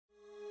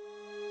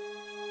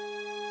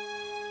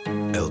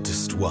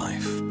Eldest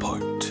Wife,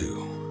 Part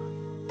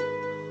 2.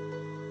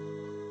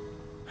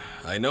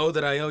 I know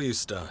that I owe you,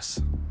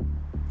 Stas.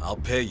 I'll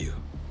pay you.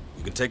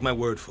 You can take my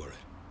word for it.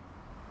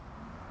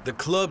 The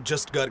club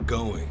just got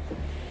going.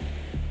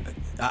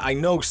 I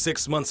know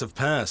 6 months have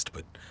passed,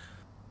 but...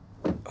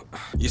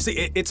 You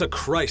see, it's a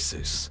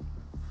crisis.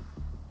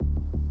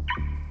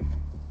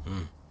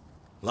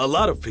 A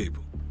lot of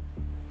people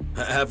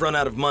have run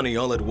out of money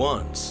all at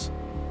once.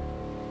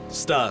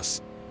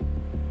 Stas,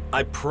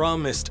 I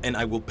promised and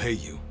I will pay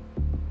you.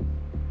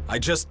 I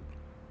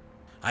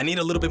need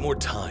a little bit more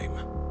time.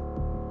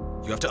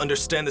 You have to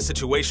understand the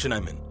situation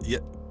I'm in.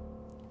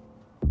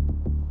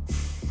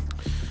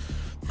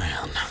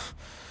 Man.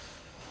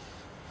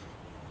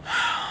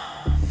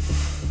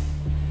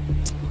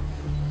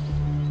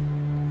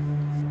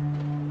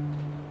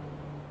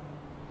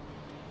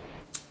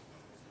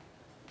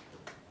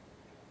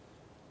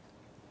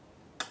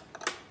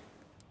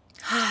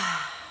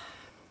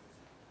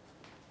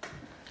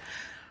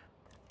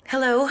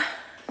 Hello.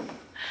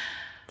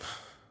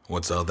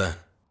 What's all that?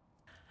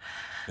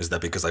 Is that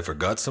because I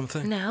forgot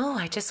something? No,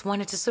 I just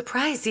wanted to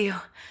surprise you.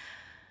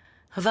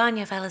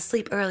 Vanya fell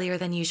asleep earlier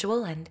than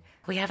usual, and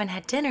we haven't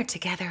had dinner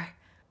together.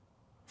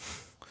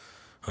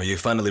 Oh, you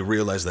finally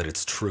realized that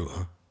it's true,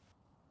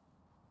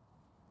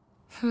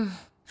 huh?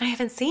 I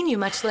haven't seen you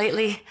much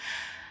lately.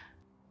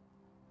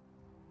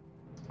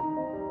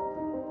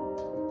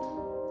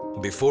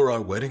 Before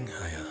our wedding,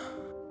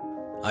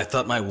 I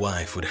thought my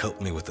wife would help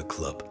me with the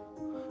club.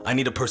 I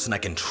need a person I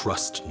can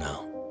trust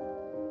now.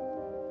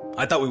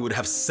 I thought we would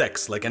have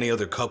sex like any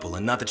other couple,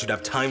 and not that you'd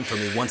have time for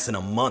me once in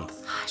a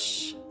month.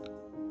 Hush.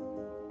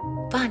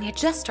 Vanya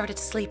just started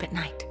to sleep at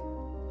night.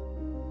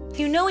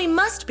 You know he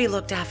must be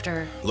looked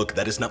after. Look,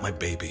 that is not my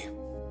baby.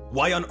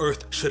 Why on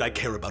earth should I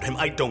care about him?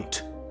 I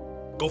don't.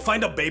 Go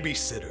find a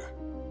babysitter.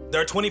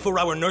 There are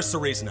 24-hour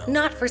nurseries now.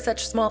 Not for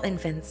such small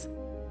infants.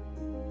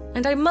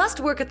 And I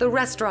must work at the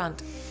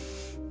restaurant.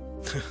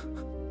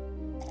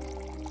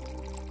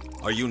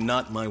 Are you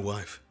not my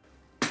wife?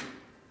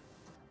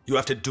 You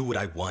have to do what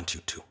I want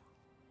you to.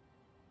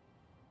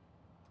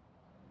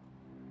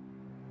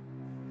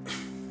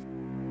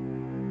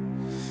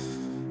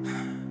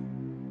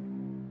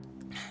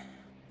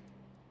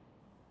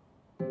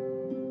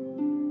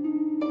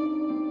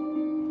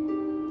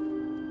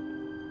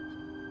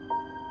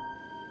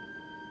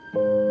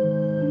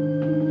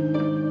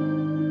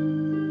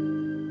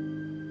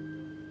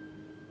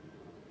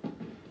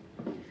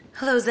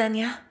 Hello,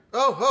 Xenia.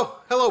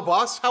 Oh, hello,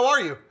 boss. How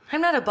are you? I'm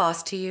not a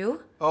boss to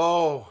you.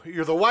 Oh,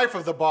 you're the wife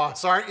of the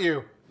boss, aren't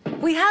you?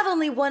 We have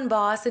only one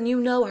boss, and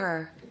you know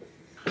her.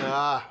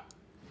 Ah.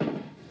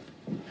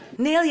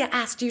 Nelia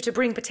asked you to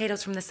bring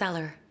potatoes from the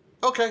cellar.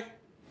 Okay.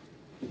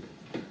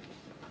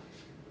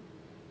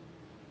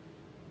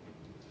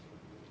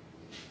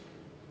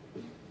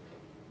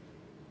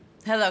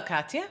 Hello,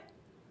 Katya.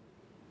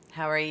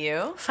 How are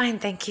you? Fine,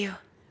 thank you.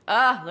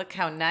 Ah, look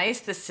how nice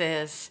this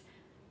is.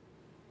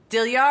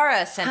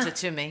 Dilyara sent it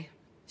to me.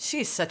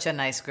 She's such a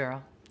nice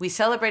girl. We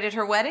celebrated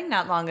her wedding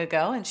not long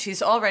ago, and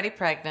she's already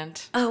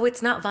pregnant. Oh,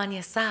 it's not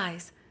Vanya's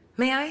size.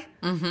 May I?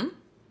 Mm-hmm.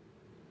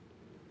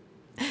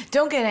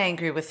 Don't get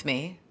angry with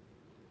me.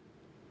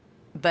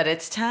 But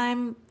it's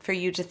time for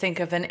you to think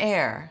of an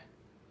heir.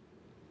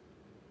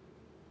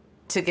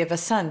 To give a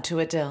son to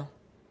Adil.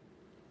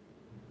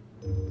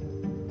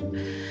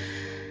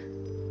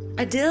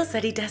 Adil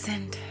said he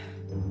doesn't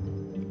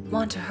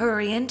want to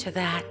hurry into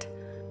that.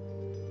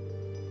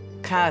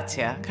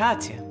 Katya.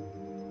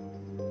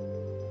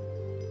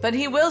 But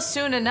he will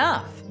soon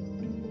enough.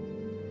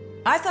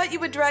 I thought you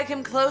would drag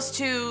him close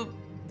to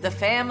the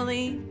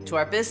family, to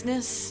our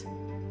business.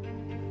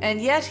 And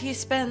yet he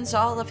spends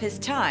all of his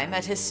time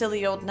at his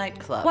silly old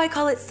nightclub. Why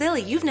call it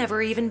silly? You've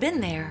never even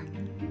been there.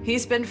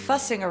 He's been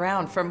fussing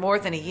around for more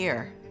than a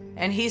year,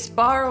 and he's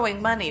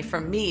borrowing money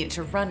from me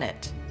to run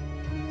it.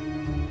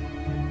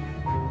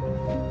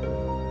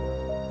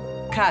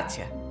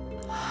 Katya,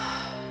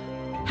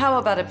 how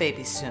about a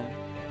baby soon?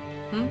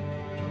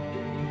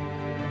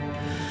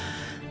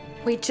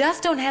 We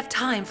just don't have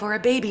time for a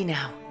baby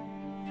now.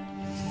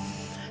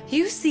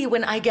 You see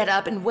when I get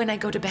up and when I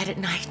go to bed at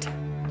night.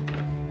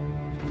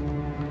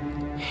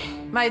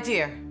 My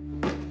dear,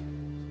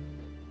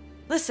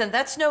 listen,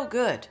 that's no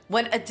good.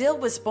 When Adil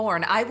was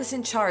born, I was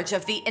in charge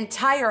of the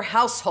entire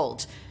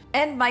household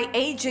and my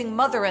aging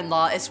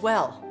mother-in-law as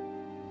well.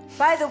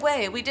 By the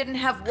way, we didn't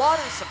have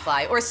water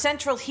supply or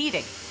central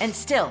heating, and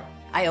still,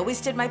 I always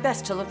did my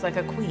best to look like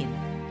a queen.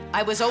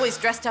 I was always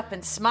dressed up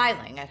and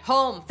smiling at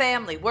home,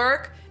 family,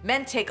 work.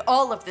 Men take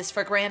all of this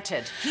for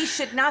granted. He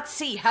should not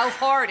see how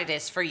hard it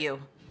is for you.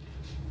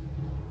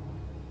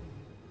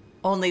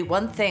 Only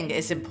one thing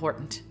is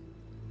important.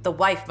 The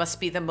wife must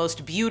be the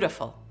most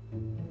beautiful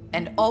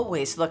and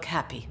always look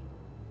happy.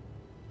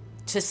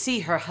 To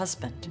see her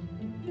husband.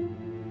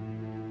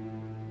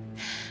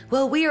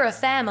 Well, we're a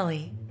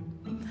family.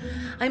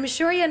 I'm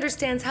sure he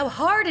understands how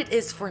hard it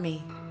is for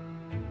me.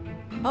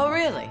 Oh,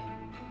 really?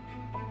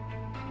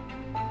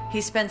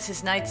 He spends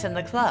his nights in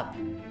the club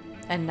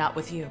and not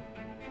with you.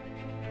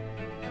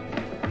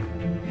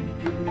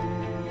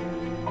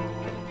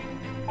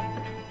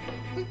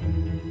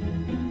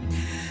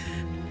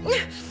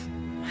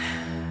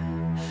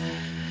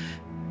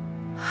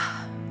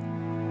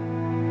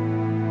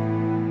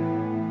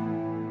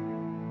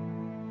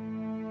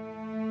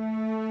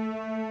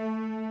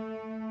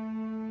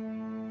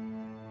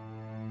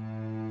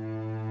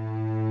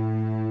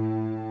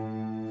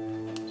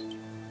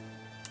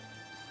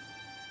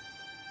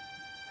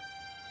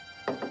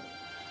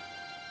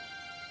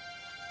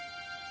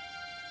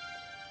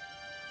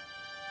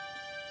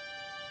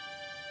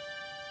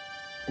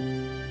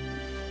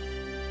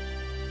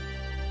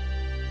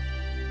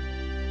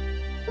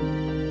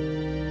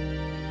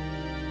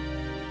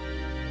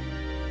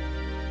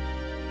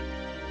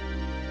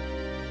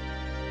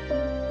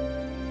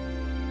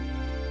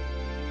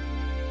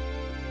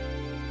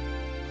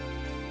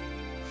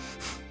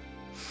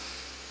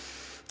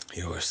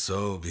 You are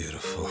so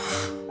beautiful.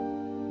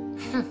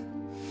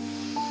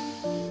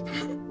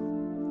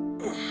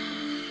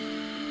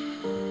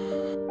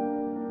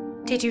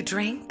 Did you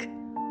drink?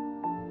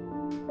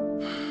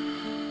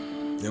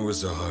 It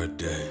was a hard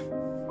day.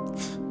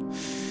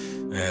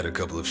 I had a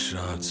couple of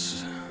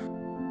shots,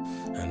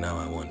 and now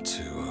I want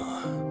to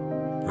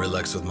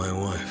relax with my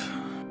wife.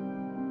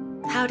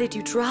 How did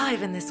you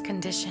drive in this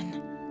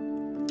condition?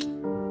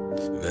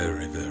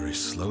 Very, very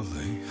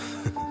slowly.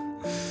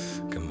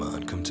 Come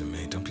on, come to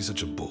me. Don't be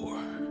such a bore.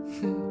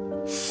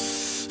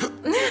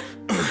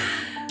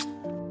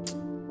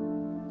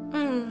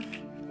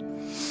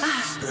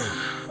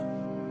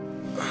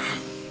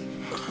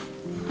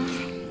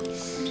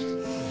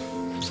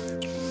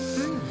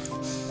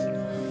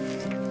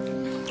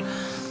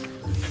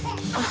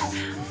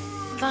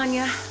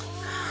 Vanya.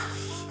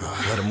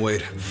 Let him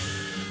wait.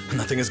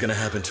 Nothing is gonna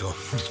happen to him.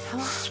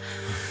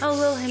 I'll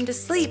lull him to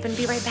sleep and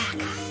be right back.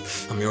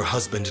 I'm your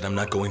husband and I'm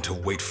not going to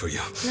wait for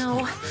you.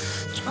 No.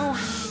 Oh,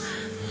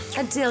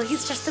 Adil,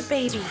 he's just a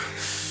baby.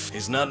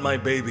 He's not my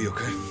baby,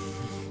 okay?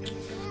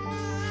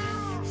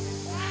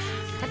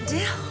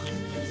 Adil.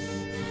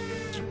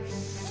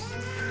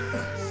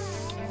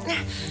 No.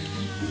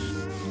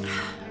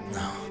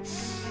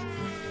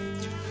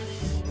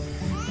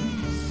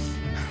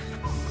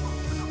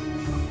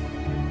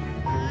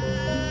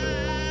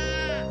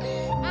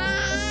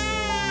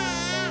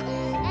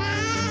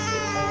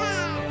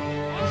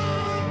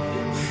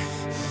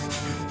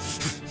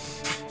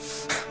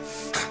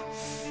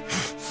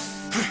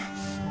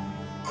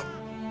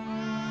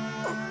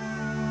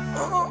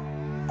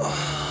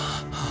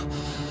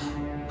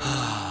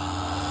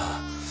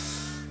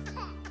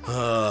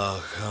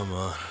 Oh, come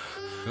on.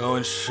 Go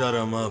and shut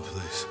him up,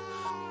 please.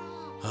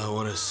 I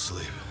want to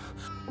sleep.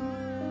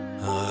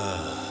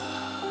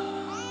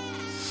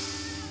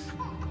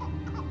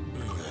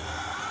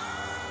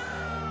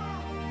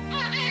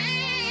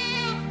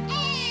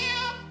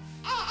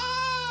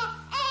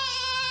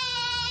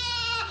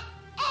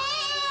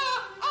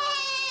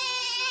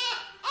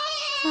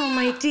 Oh,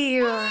 my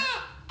dear.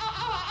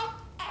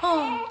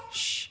 Oh,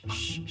 shh,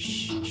 shh,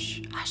 shh,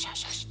 shh. Hush,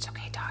 hush, hush. It's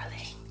okay,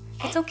 darling.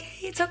 It's okay,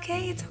 it's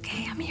okay, it's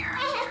okay. I'm here,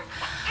 I'm here.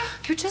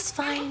 You're just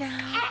fine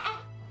now.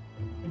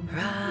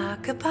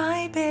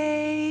 Rock-a-bye,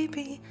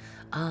 baby,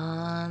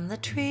 on the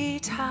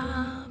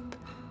treetop.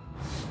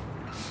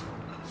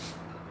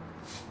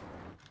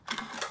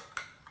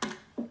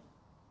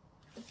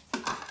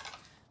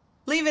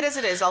 Leave it as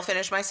it is. I'll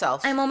finish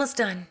myself. I'm almost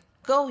done.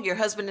 Go. Your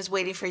husband is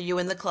waiting for you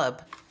in the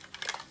club.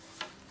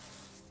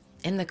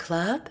 In the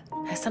club?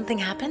 Has something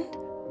happened?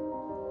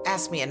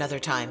 Ask me another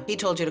time. He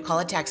told you to call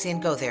a taxi and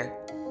go there.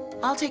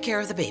 I'll take care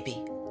of the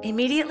baby.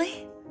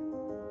 Immediately?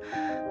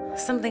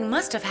 Something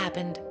must have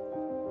happened.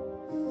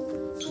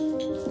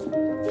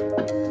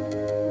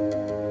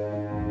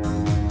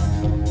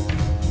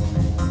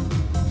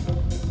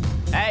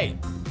 Hey,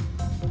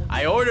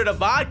 I ordered a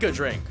vodka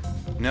drink.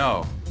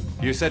 No,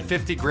 you said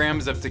 50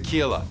 grams of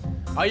tequila.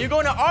 Are you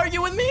going to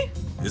argue with me?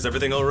 Is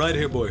everything all right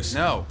here, boys?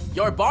 No.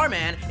 Your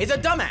barman is a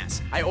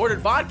dumbass. I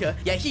ordered vodka,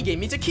 yet he gave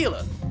me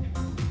tequila.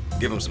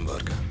 Give him some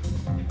vodka.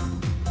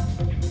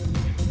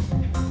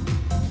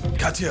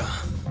 Katya!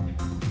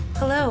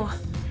 Hello.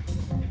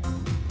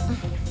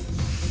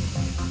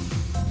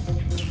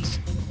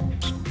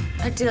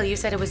 Adil, you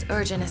said it was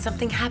urgent. Has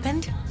something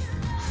happened?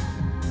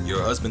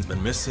 Your husband's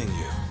been missing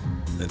you.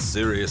 That's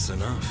serious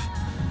enough.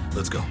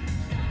 Let's go.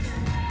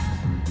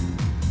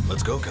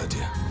 Let's go,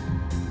 Katya.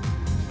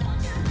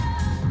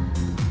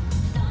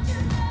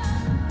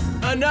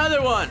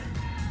 Another one!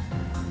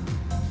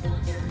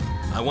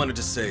 I wanted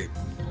to say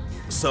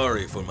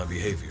sorry for my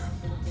behavior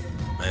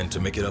and to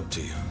make it up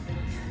to you.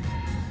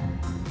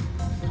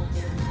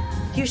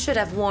 You should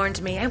have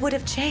warned me. I would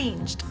have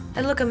changed.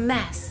 I look a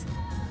mess.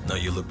 Now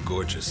you look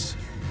gorgeous.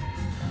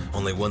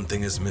 Only one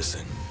thing is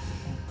missing.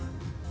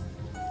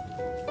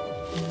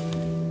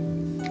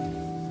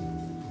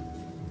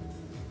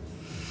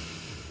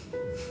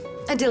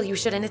 Adil, you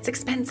shouldn't. It's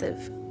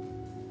expensive.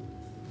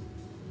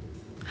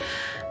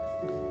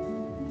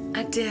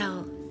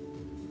 Adil.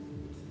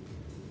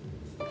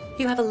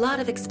 You have a lot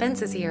of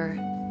expenses here.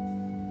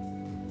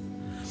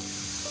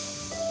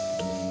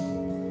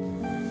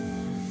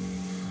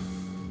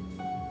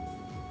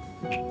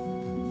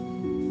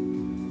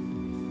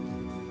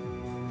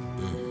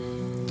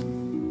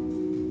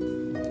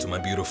 my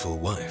beautiful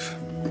wife.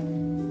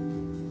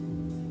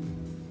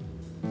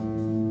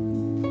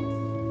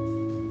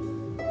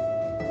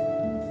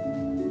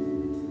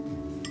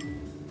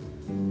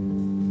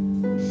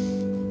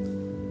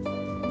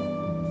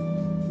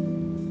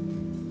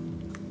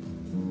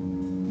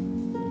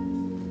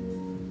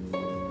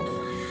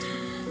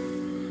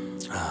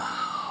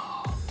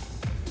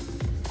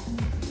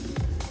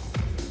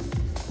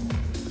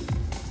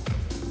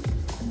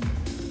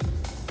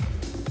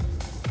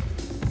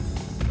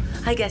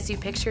 I guess you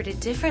pictured it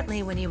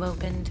differently when you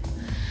opened.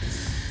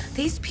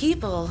 These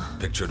people...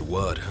 Pictured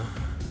what, huh?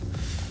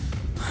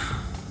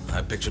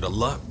 I pictured a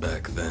lot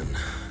back then.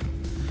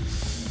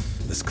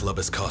 This club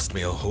has cost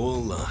me a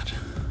whole lot.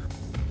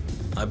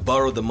 I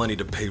borrowed the money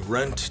to pay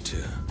rent,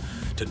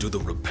 to do the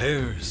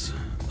repairs.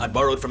 I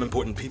borrowed from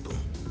important people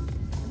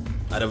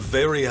at a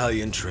very high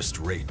interest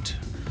rate.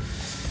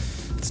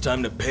 It's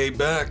time to pay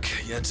back,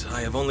 yet I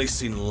have only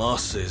seen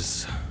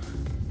losses.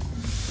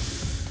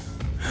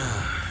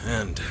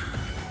 And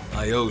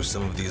I owe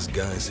some of these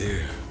guys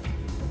here.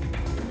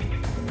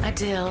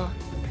 Adil.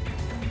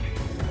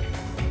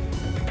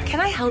 Can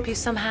I help you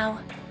somehow?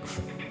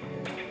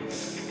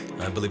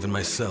 I believe in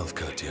myself,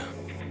 Katya.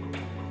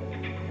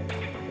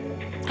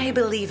 I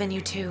believe in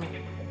you too.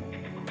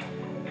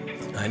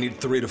 I need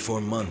 3 to 4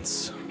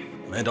 months,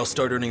 and I'll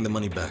start earning the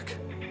money back.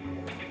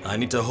 I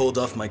need to hold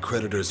off my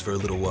creditors for a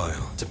little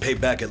while, to pay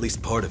back at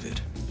least part of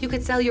it. You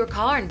could sell your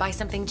car and buy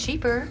something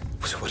cheaper.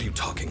 What are you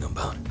talking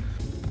about?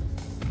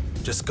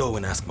 Just go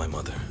and ask my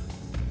mother.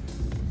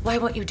 Why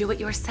won't you do it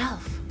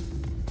yourself?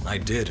 I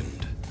did,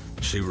 and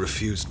she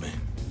refused me.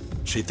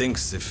 She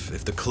thinks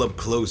if the club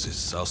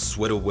closes, I'll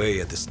sweat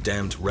away at this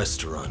damned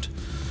restaurant.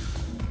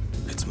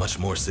 It's much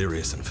more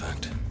serious, in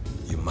fact.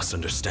 You must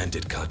understand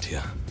it,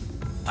 Katya.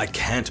 I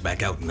can't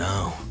back out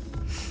now.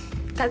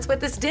 That's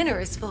what this dinner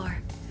is for.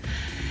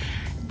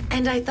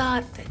 And I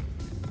thought that...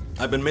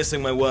 I've been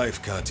missing my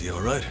wife, Katya,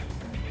 all right?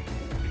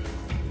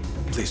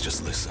 Please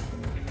just listen.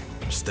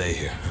 Stay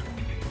here.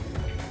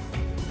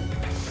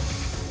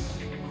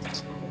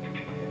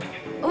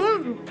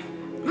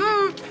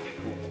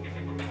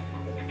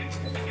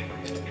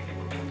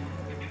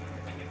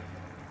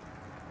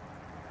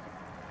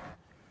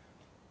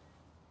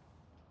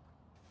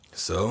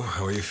 So,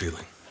 how are you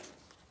feeling?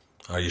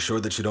 Are you sure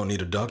that you don't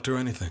need a doctor or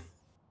anything?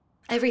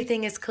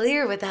 Everything is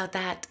clear without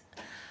that.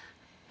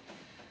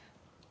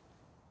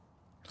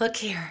 Look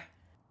here.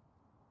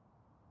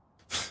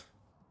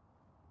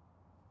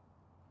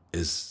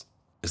 Is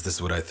this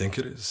what I think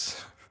it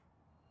is?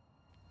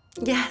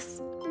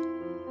 Yes.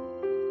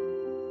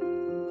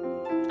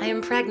 I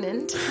am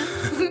pregnant.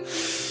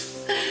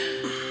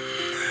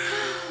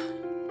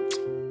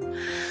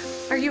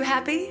 Are you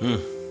happy?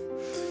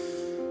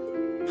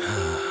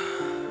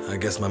 I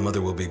guess my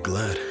mother will be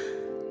glad.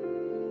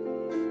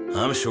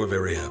 I'm sure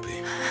very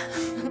happy.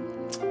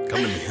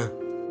 Come to me, huh?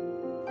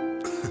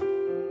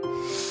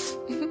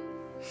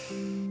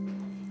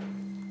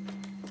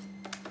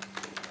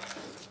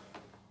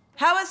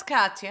 How is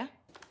Katya?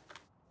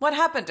 What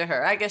happened to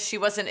her? I guess she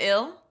wasn't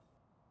ill?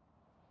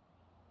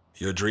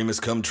 Your dream has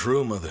come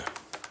true, Mother.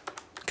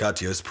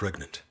 Katya is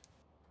pregnant.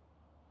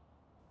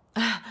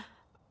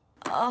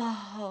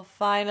 Oh,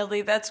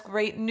 finally, that's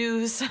great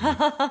news.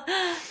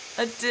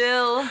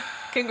 Adil,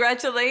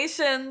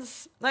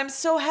 congratulations. I'm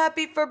so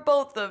happy for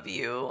both of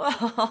you.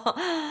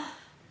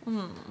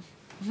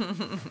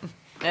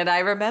 And I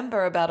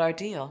remember about our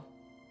deal.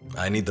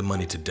 I need the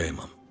money today,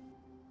 Mom.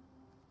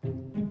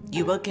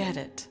 You will get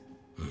it.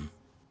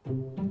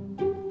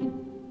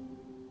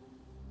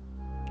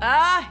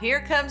 Ah,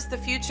 here comes the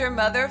future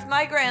mother of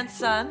my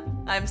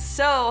grandson. I'm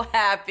so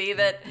happy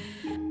that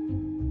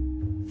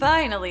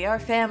finally our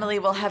family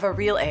will have a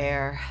real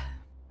heir.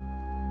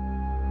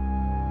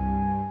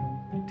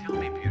 Tell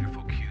me,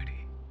 beautiful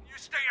cutie. You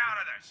stay out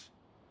of this.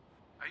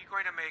 Are you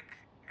going to make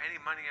any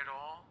money at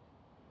all?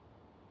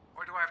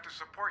 Or do I have to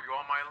support you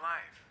all my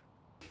life?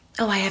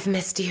 Oh, I have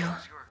missed you.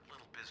 It's your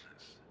little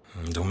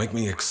business. Don't make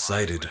me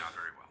excited.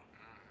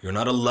 You're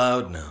not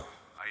allowed now.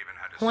 I even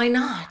had to Why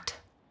not?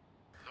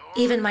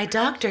 Even my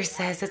doctor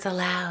says it's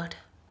allowed.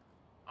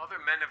 other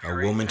men of A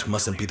your age woman have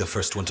mustn't be the believed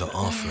first one to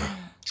offer.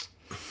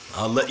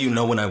 I'll let you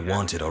know when I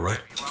want it, all right?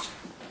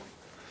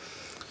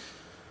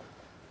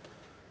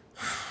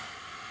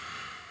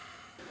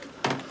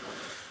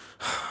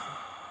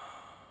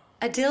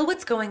 Adil,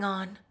 what's going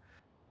on?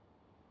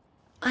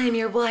 I am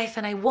your wife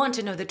and I want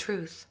to know the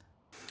truth.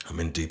 I'm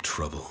in deep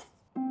trouble.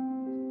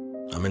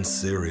 I'm in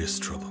serious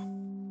trouble.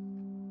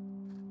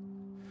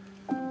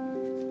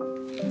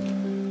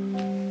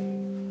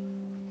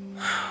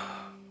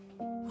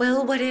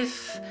 Well, what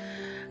if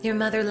your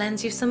mother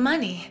lends you some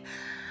money?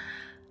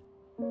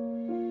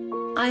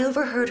 I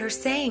overheard her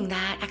saying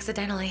that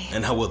accidentally.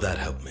 And how will that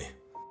help me?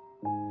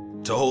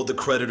 To hold the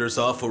creditors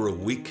off for a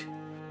week?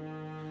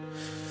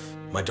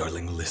 My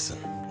darling, listen.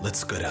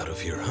 Let's get out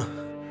of here, huh?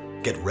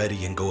 Get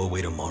ready and go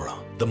away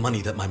tomorrow. The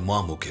money that my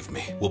mom will give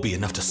me will be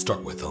enough to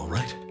start with, all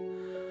right?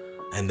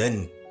 And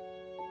then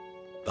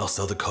I'll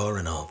sell the car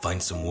and I'll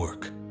find some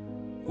work.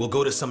 We'll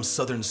go to some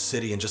southern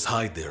city and just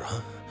hide there,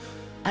 huh?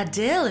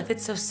 Adil, if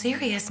it's so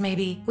serious,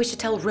 maybe we should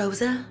tell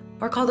Rosa?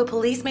 Or call the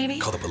police, maybe?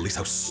 Call the police?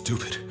 How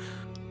stupid.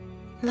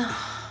 No.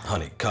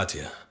 Honey,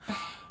 Katya,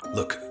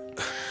 look,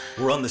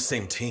 we're on the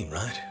same team,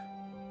 right?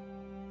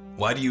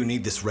 Why do you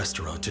need this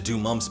restaurant to do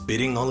Mom's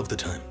bidding all of the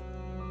time?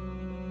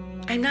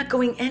 I'm not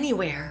going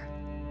anywhere.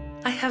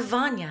 I have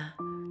Vanya.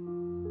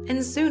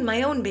 And soon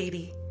my own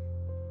baby.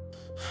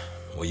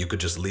 Well, you could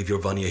just leave your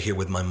Vanya here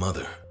with my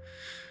mother.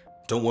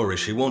 Don't worry,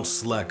 she won't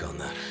slack on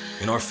that.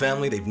 In our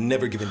family, they've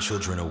never given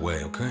children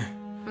away, okay?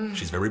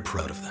 She's very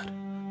proud of that.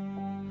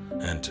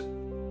 And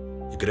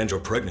you could end your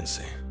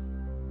pregnancy.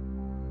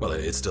 Well,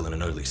 it's still in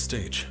an early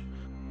stage.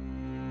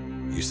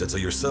 You said so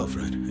yourself,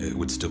 right? It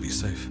would still be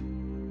safe.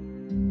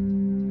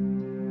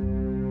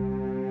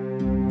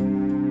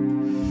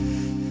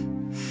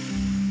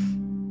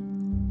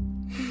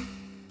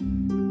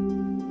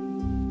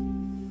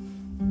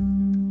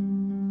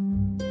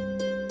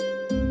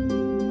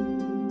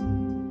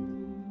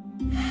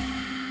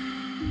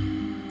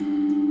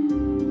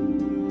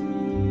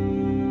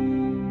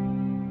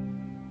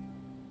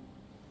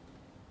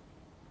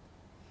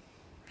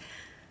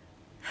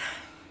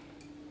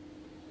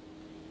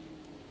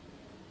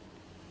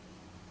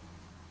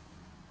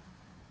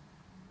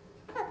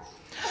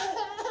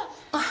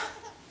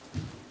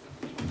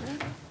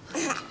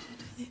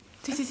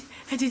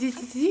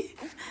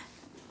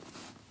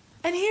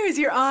 And here is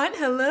your aunt.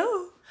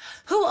 Hello.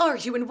 Who are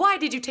you and why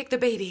did you take the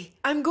baby?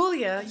 I'm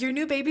Gulia, your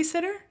new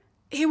babysitter.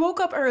 He woke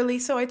up early,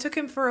 so I took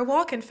him for a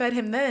walk and fed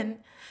him then.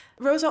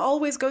 Rosa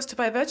always goes to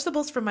buy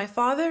vegetables for my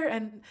father,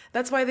 and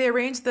that's why they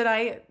arranged that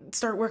I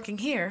start working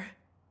here.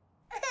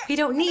 We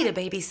don't need a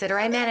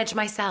babysitter. I manage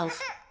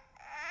myself.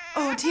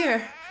 Oh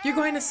dear, you're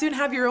going to soon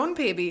have your own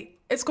baby.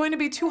 It's going to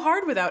be too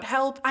hard without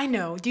help. I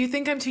know. Do you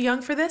think I'm too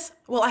young for this?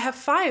 Well, I have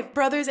 5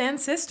 brothers and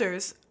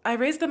sisters. I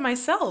raised them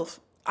myself.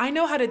 I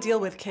know how to deal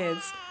with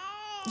kids.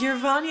 Your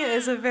Vanya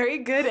is a very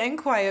good and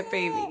quiet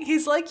baby.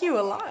 He's like you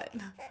a lot.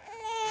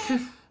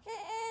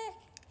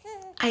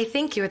 I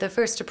think you're the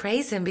first to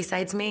praise him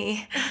besides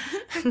me.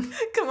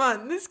 Come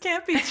on, this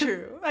can't be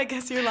true. I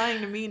guess you're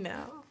lying to me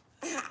now.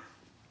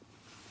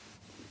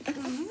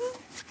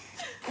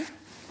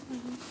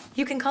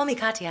 You can call me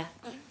Katya.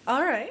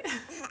 All right.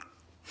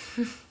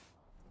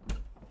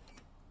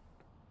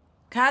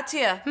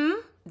 Katya,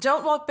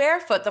 don't walk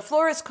barefoot. The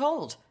floor is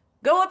cold.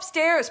 Go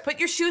upstairs, put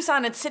your shoes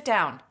on, and sit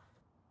down.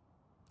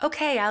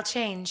 Okay, I'll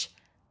change.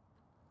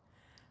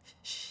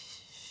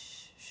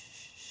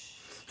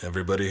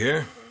 Everybody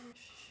here?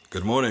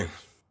 Good morning.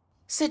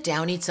 Sit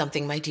down, eat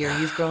something, my dear.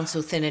 You've grown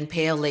so thin and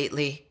pale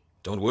lately.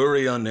 Don't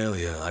worry,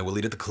 Anelia. I will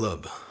eat at the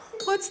club.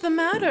 What's the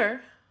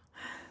matter?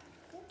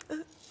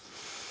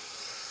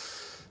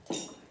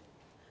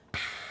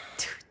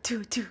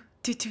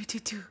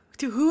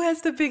 Who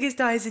has the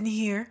biggest eyes in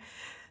here?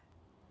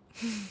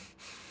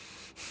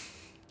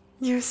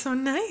 You're so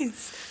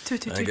nice.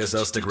 I guess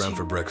I'll stick around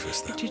for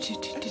breakfast then.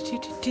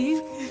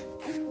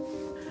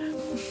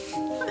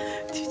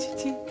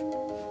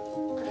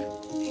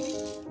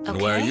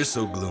 And why are you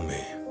so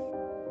gloomy?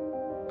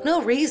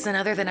 No reason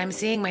other than I'm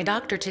seeing my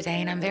doctor today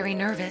and I'm very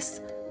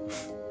nervous.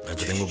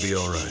 Everything will be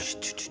all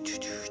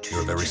right.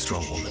 You're a very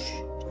strong woman.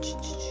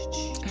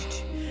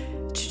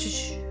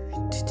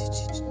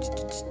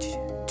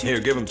 Here,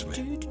 give him to me.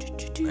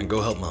 And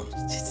go help Mom.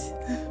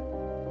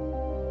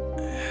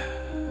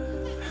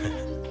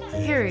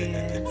 Here he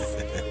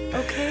is.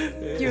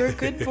 Okay, you're a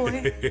good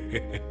boy.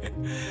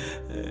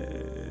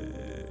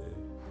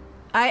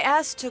 I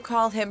asked to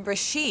call him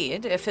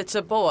Rashid if it's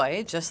a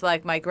boy, just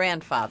like my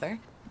grandfather.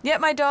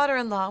 Yet my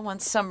daughter-in-law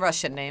wants some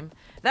Russian name.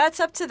 That's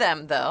up to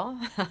them, though.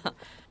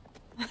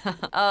 Oh,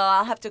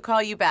 I'll have to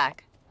call you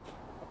back.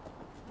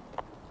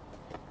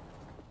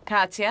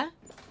 Katya?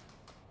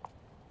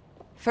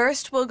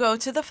 First, we'll go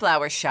to the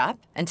flower shop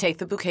and take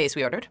the bouquets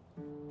we ordered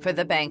for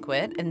the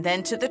banquet, and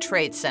then to the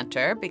trade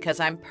center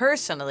because I'm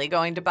personally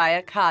going to buy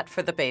a cot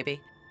for the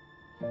baby.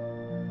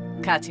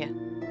 Katya,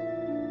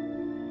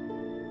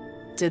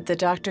 did the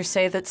doctor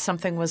say that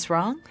something was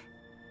wrong?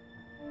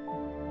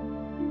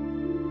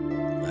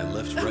 I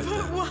left right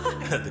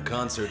there. The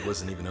concert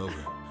wasn't even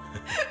over.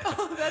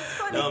 Oh, that's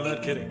funny. No, I'm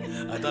not kidding.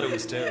 I thought it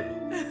was terrible.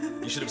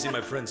 You should have seen my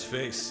friend's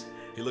face.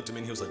 He looked at me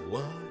and he was like,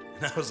 "What?"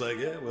 And I was like,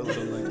 "Yeah, well, I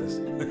don't like this."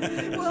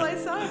 Well, I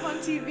saw him on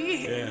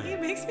TV. Yeah. He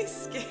makes me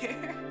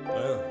scared.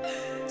 Well,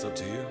 it's up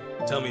to you.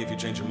 Tell me if you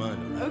change your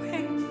mind, all right?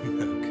 Okay.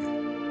 Okay.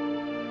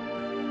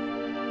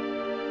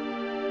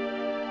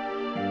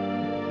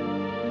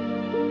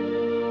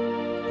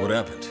 What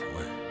happened?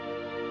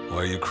 Why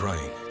are you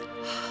crying?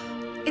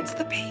 It's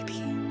the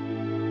baby.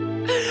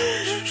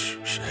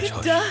 Shh, He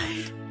hush.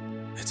 died.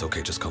 It's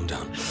okay, just calm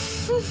down.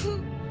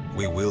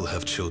 We will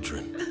have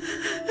children.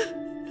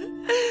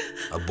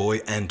 A boy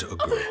and a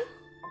girl.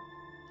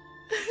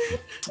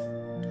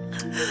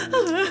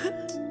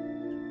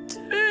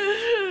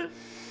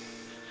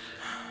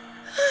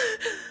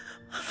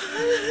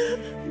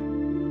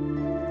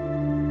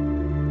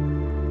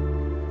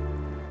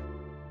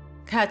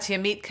 Katya,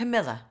 meet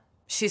Camilla.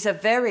 She's a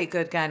very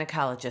good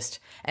gynecologist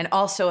and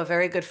also a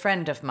very good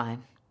friend of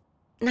mine.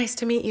 Nice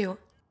to meet you.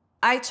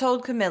 I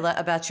told Camilla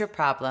about your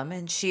problem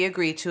and she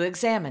agreed to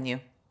examine you.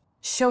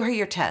 Show her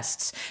your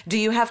tests. Do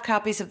you have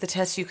copies of the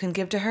tests you can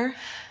give to her?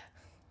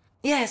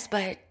 Yes,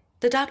 but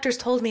the doctors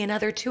told me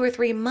another 2 or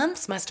 3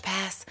 months must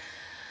pass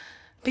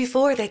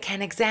before they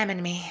can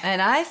examine me.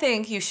 And I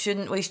think you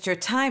shouldn't waste your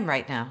time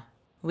right now.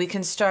 We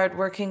can start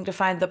working to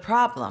find the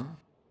problem.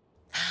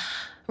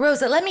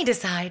 Rosa, let me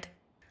decide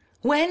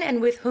when and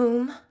with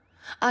whom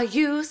I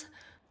use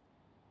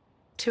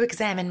to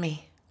examine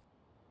me.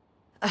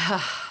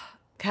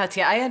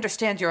 Katya, I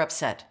understand you're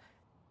upset.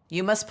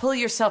 You must pull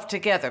yourself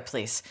together,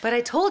 please. But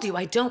I told you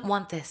I don't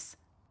want this.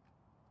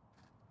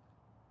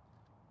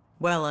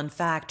 Well, in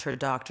fact, her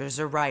doctors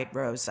are right,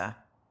 Rosa.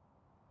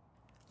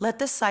 Let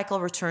this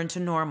cycle return to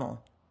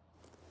normal.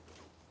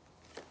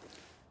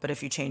 But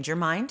if you change your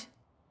mind,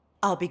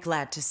 I'll be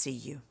glad to see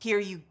you. Here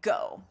you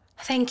go.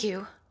 Thank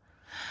you.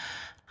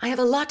 I have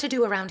a lot to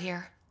do around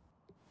here.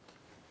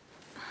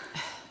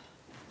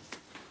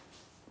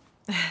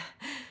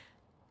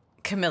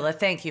 Camilla,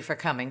 thank you for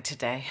coming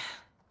today.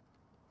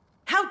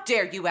 How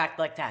dare you act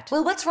like that?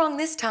 Well, what's wrong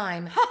this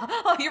time?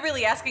 Oh, you're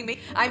really asking me?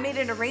 I made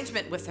an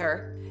arrangement with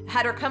her,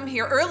 had her come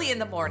here early in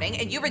the morning,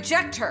 and you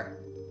reject her.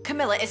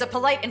 Camilla is a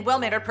polite and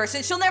well-mannered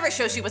person. She'll never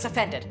show she was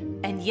offended.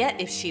 And yet,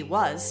 if she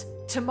was,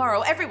 tomorrow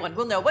everyone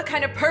will know what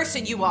kind of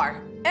person you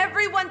are.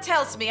 Everyone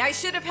tells me I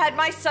should have had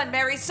my son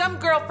marry some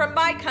girl from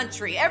my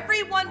country.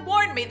 Everyone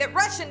warned me that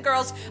Russian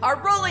girls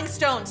are rolling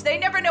stones. They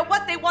never know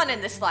what they want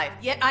in this life.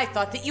 Yet I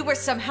thought that you were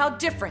somehow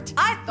different.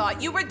 I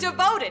thought you were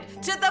devoted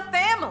to the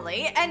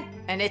family,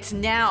 and it's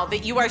now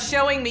that you are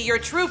showing me your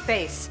true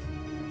face.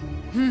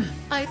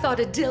 I thought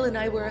Adil and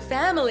I were a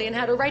family and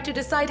had a right to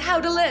decide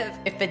how to live.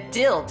 If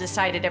Adil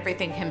decided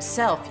everything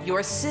himself,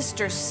 your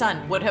sister's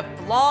son would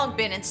have long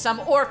been in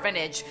some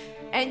orphanage.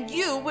 And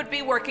you would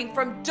be working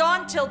from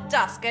dawn till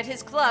dusk at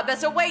his club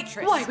as a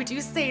waitress. Why would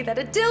you say that?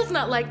 Adil's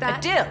not like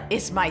that. Adil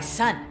is my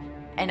son,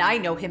 and I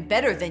know him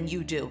better than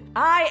you do.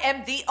 I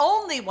am the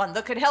only one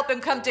that could help him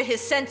come to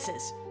his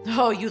senses.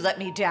 Oh, you let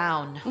me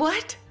down.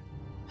 What?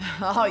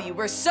 Oh, you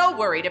were so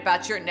worried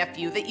about your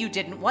nephew that you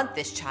didn't want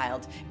this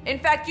child. In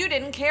fact, you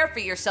didn't care for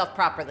yourself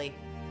properly.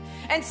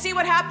 And see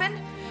what happened?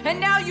 And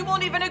now you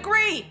won't even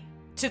agree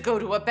to go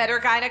to a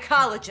better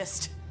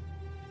gynecologist.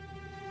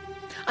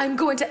 I'm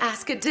going to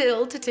ask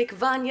Adil to take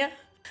Vanya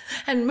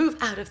and move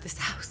out of this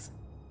house.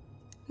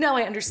 Now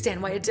I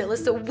understand why Adil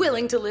is so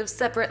willing to live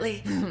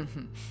separately.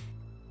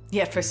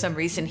 Yet for some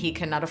reason he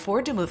cannot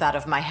afford to move out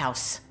of my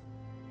house.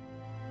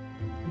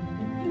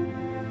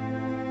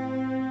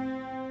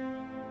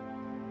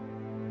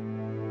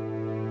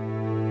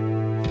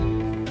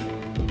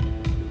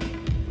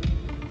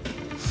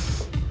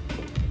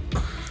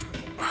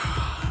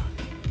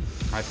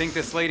 I think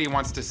this lady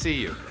wants to see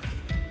you.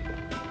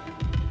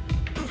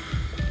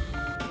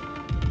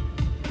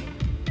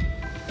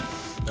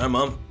 Hi,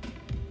 Mom.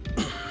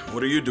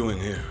 What are you doing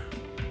here?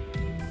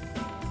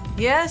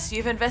 Yes,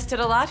 you've invested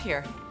a lot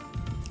here.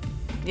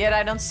 Yet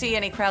I don't see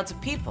any crowds of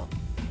people.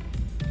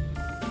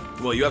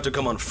 Well, you have to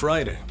come on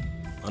Friday.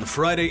 On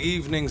Friday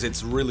evenings,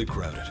 it's really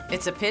crowded.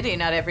 It's a pity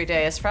not every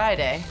day is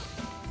Friday.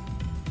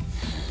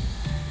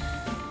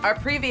 Our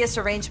previous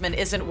arrangement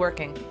isn't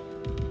working.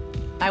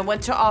 I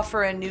want to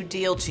offer a new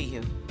deal to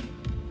you.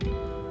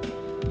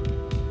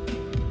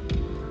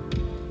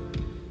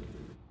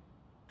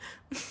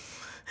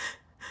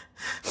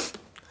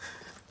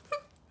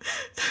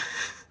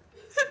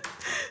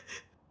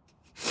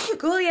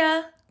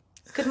 Gulia,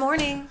 good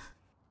morning.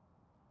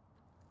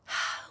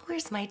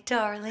 Where's my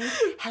darling?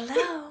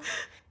 Hello.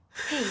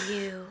 Hey,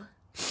 you.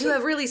 You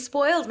have really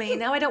spoiled me.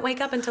 Now I don't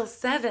wake up until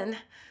 7.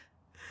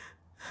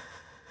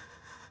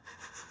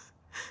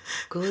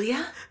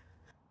 Gulia?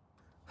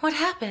 What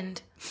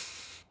happened?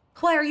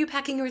 Why are you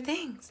packing your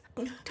things?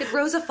 Did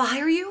Rosa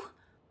fire you?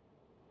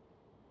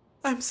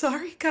 I'm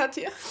sorry,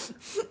 Katya.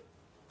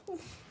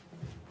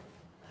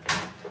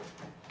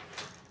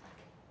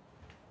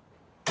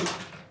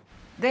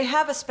 They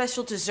have a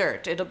special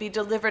dessert. It'll be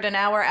delivered an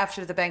hour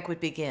after the banquet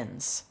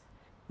begins.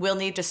 We'll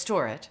need to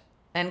store it.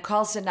 And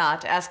call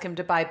Zanat, ask him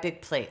to buy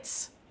big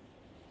plates.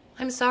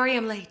 I'm sorry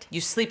I'm late.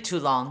 You sleep too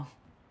long.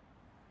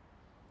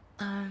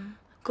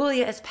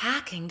 Gulia is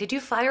packing. Did you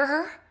fire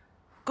her?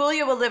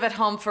 Gulia will live at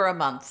home for a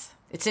month.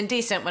 It's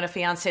indecent when a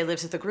fiancé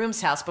lives at the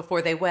groom's house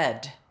before they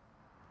wed.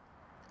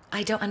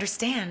 I don't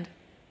understand.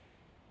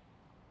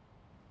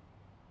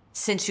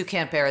 Since you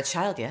can't bear a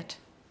child yet.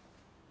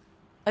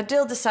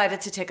 Adil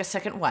decided to take a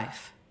second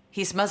wife.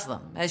 He's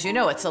Muslim. As you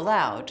know, it's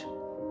allowed.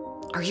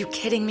 Are you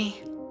kidding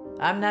me?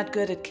 I'm not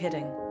good at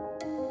kidding.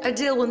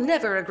 Adil will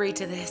never agree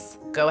to this.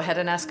 Go ahead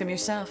and ask him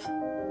yourself.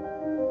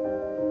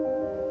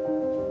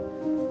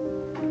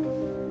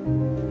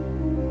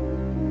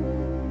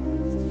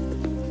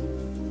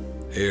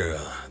 Here,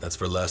 that's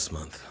for last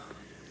month.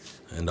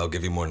 And I'll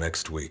give you more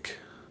next week.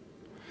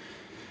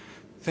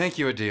 Thank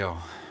you, Adil.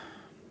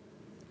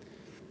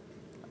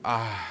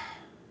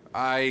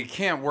 I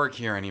can't work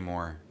here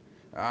anymore.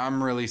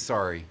 I'm really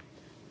sorry.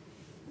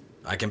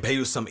 I can pay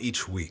you some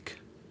each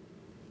week.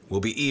 We'll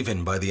be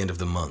even by the end of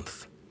the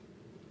month.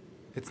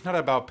 It's not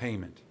about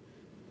payment.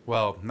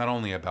 Well, not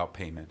only about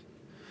payment.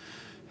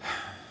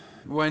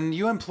 When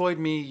you employed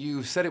me,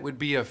 you said it would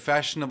be a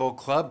fashionable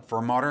club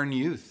for modern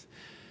youth.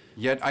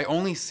 Yet I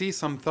only see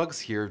some thugs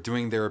here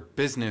doing their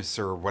business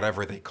or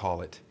whatever they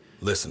call it.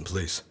 Listen,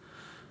 please.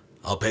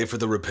 I'll pay for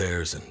the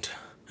repairs and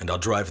I'll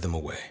drive them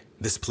away.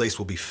 This place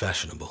will be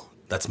fashionable.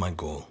 That's my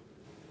goal.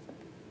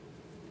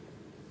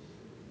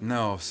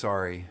 No,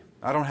 sorry.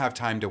 I don't have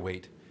time to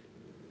wait.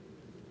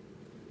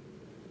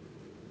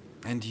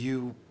 And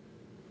you'd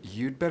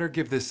better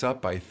give this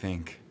up, I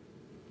think.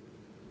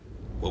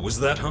 What was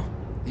that, huh?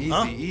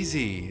 Easy,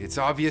 easy. It's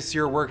obvious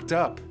you're worked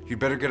up. You'd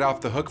better get off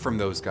the hook from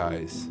those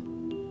guys.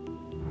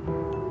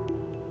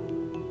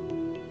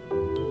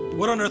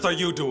 What on earth are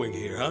you doing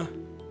here, huh?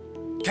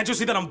 Can't you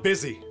see that I'm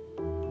busy?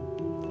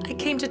 I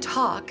came to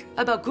talk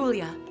about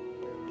Gulia.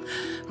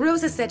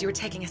 Rosa said you were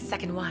taking a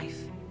second wife.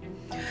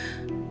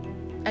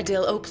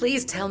 Adil, oh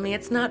please tell me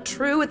it's not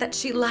true that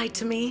she lied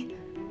to me.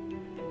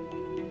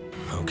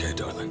 Okay,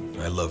 darling.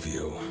 I love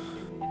you.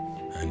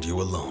 And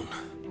you alone.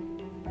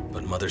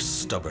 But Mother's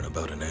stubborn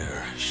about an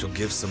heir. She'll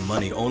give some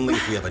money only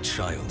if we have a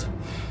child.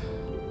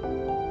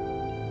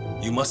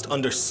 You must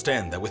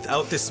understand that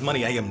without this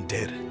money, I am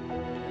dead.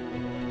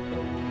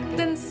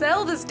 Then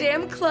sell this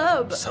damn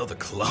club. Sell the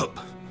club?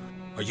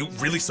 Are you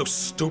really so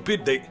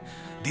stupid?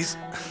 These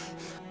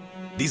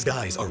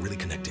guys are really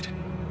connected.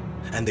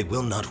 And they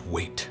will not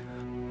wait.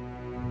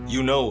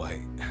 You know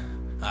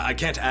I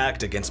can't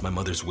act against my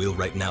mother's will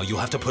right now. You'll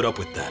have to put up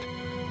with that.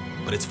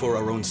 But it's for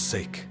our own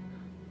sake.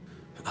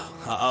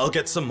 I'll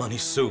get some money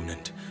soon,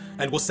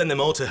 and we'll send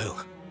them all to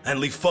hell. And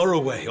leave far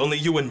away, only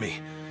you and me.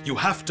 You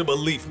have to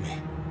believe me.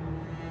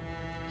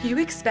 You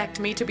expect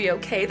me to be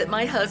okay that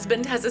my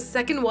husband has a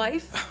second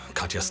wife?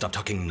 Katya, stop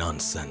talking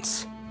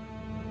nonsense.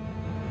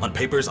 On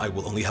papers, I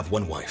will only have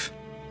one wife.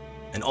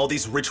 And all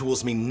these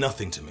rituals mean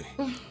nothing to me.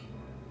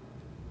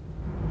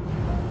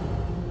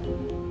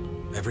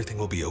 Everything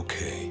will be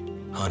okay,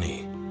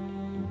 honey.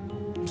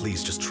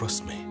 Please just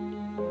trust me.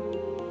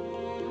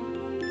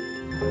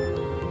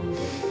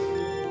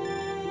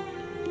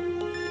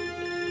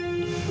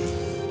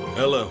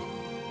 Hello.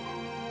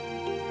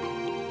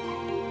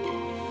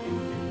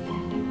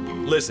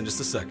 Listen, just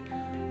a sec.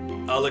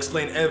 I'll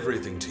explain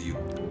everything to you.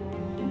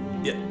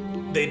 Yeah,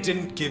 they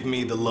didn't give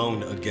me the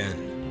loan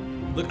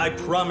again. Look, I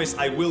promise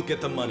I will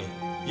get the money.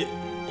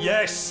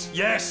 Yes,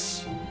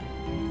 yes!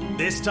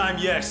 This time,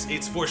 yes,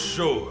 it's for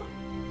sure.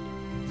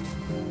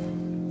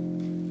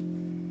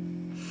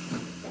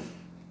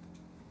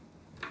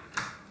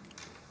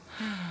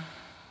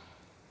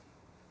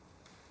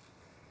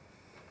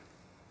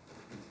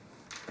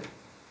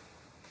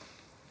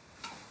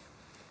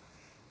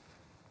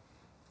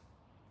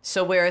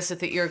 So where is it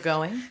that you're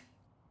going?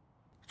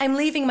 I'm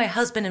leaving my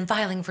husband and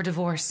filing for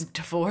divorce.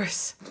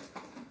 Divorce?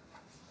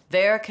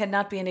 There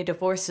cannot be any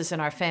divorces in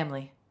our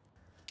family.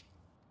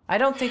 I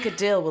don't think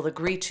Adil will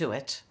agree to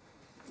it.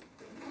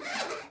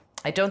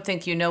 I don't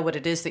think you know what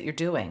it is that you're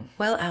doing.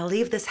 Well, I'll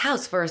leave this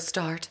house for a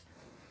start.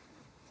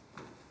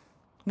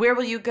 Where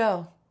will you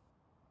go?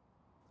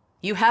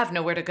 You have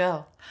nowhere to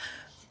go.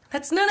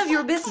 That's none of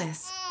your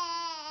business.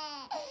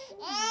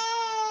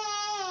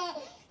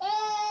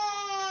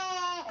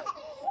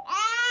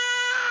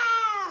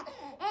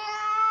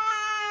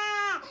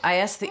 I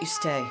ask that you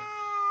stay.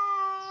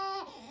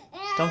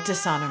 Don't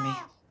dishonor me.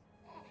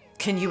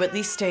 Can you at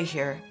least stay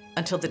here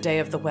until the day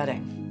of the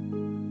wedding?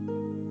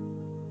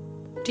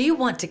 Do you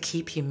want to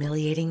keep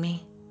humiliating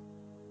me?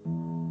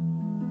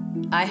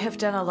 I have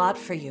done a lot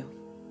for you.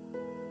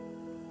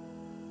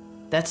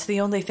 That's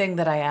the only thing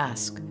that I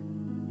ask.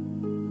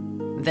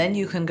 Then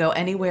you can go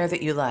anywhere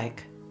that you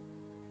like.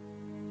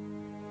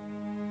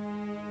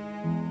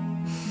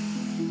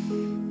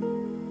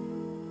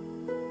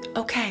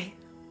 Okay.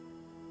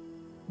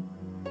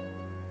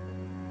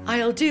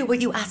 I'll do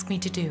what you ask me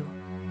to do.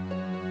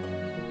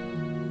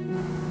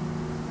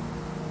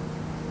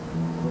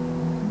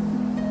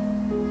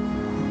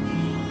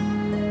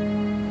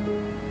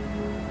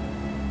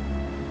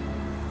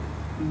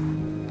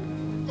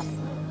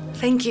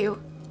 Thank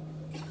you.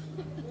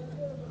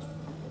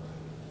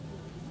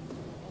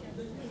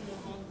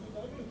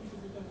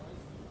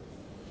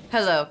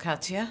 Hello,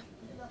 Katya.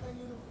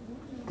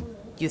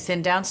 You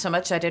thinned down so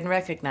much I didn't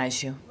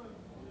recognize you.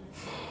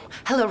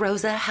 Hello,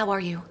 Rosa. How are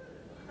you?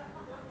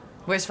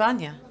 Where's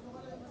Vanya?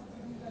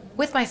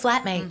 With my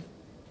flatmate.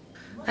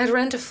 I'd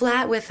rent a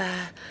flat with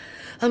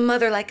a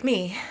mother like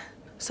me.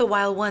 So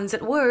while one's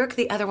at work,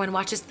 the other one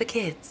watches the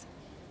kids.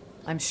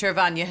 I'm sure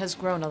Vanya has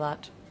grown a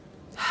lot.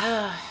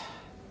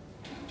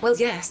 Well,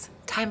 yes.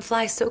 Time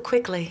flies so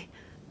quickly.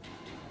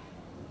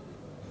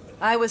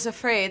 I was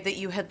afraid that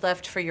you had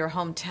left for your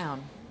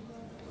hometown.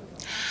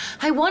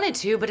 I wanted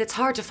to, but it's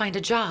hard to find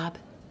a job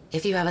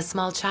if you have a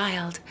small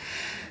child.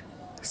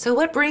 So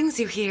what brings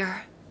you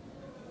here?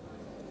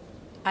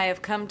 I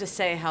have come to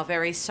say how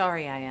very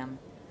sorry I am.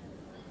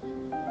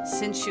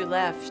 Since you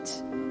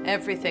left,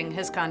 everything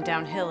has gone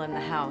downhill in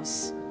the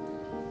house.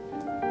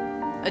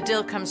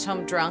 Adil comes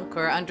home drunk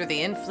or under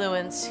the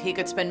influence, he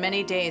could spend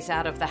many days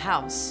out of the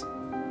house.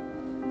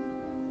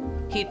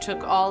 He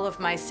took all of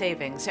my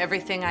savings,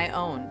 everything I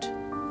owned.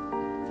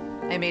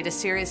 I made a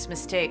serious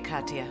mistake,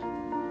 Katya.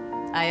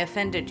 I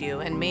offended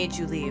you and made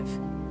you leave.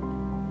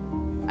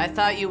 I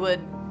thought you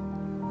would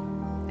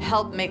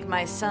help make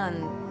my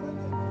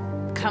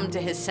son come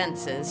to his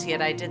senses,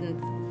 yet I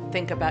didn't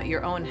think about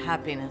your own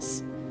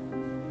happiness.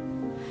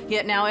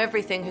 Yet now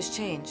everything has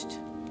changed.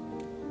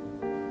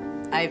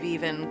 I've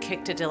even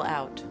kicked Adil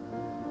out.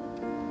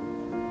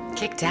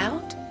 Kicked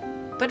out?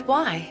 But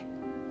why?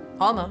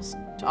 Almost.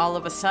 All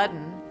of a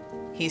sudden,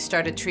 he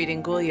started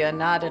treating Gulya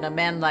not in a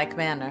manlike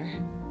manner.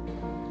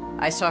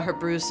 I saw her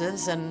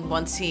bruises, and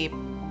once he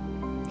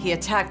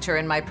attacked her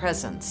in my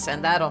presence,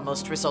 and that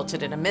almost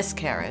resulted in a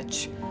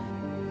miscarriage.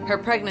 Her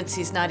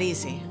pregnancy's not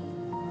easy.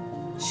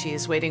 She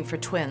is waiting for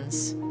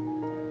twins.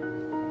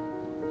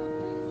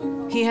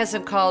 He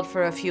hasn't called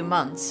for a few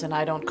months, and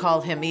I don't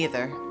call him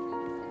either.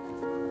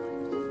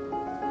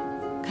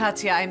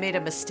 Katya, I made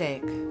a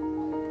mistake.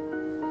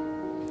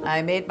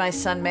 I made my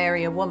son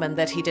marry a woman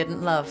that he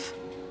didn't love.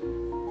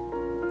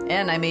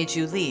 And I made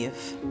you leave.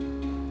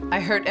 I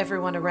hurt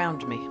everyone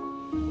around me.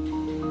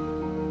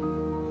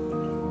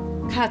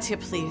 Katya,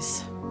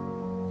 please.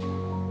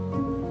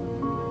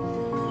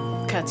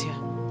 Katya.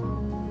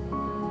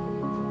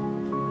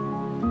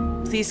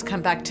 Please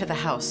come back to the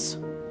house.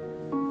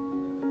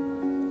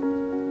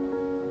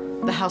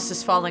 The house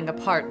is falling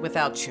apart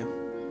without you.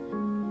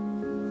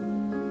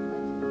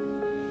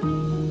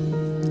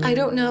 I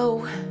don't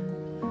know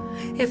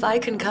if I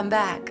can come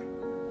back.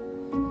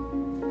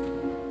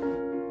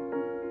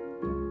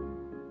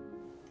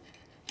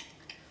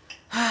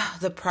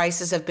 The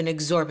prices have been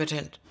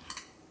exorbitant.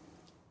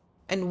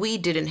 And we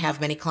didn't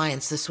have many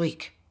clients this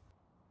week.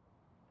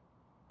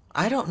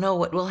 I don't know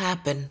what will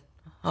happen.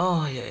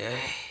 Oh, yeah.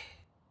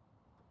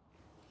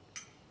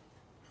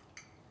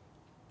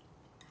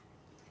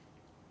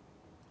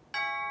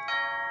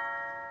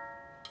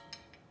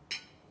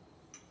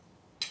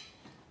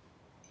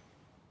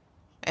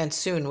 And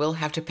soon we'll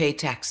have to pay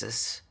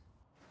taxes.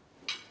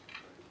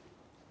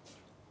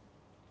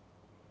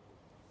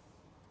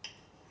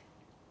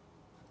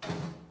 All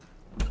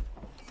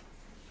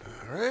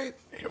right,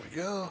 here we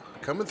go.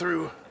 Coming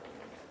through.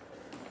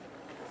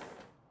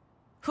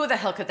 Who the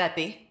hell could that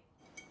be?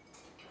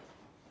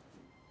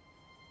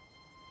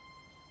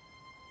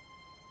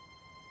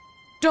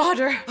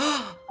 Daughter!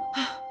 Oh.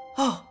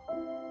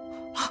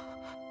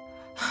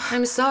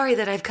 I'm sorry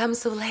that I've come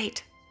so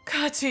late.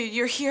 Katya,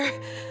 you're here.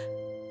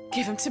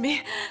 Give him to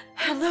me.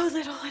 Hello,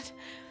 little one.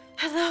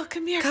 Hello,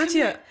 come here.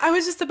 Katya, I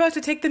was just about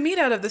to take the meat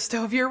out of the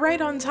stove. You're right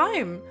on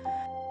time.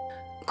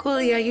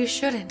 Gulya, you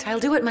shouldn't. I'll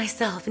do it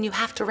myself, and you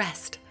have to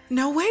rest.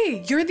 No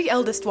way. You're the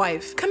eldest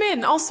wife. Come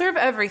in. I'll serve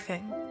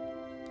everything.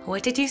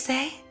 What did you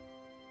say?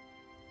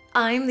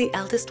 I'm the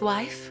eldest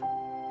wife?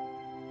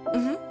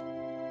 Mm-hmm.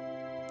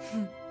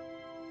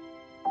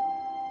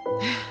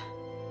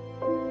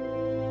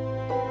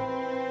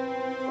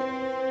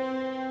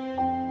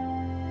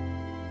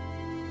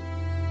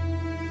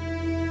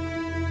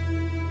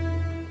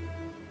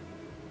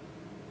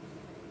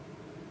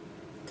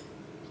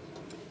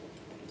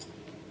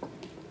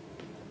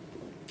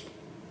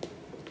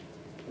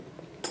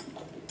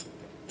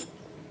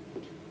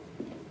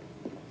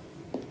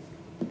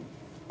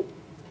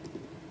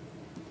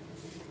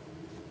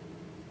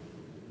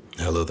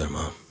 Hello there,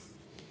 Mom.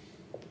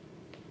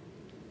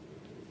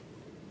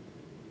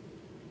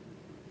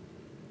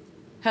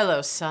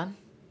 Hello, son.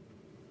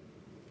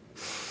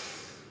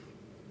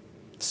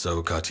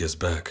 So Katya's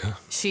back, huh?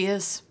 She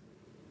is.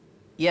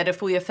 Yet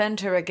if we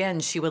offend her again,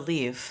 she will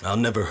leave. I'll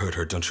never hurt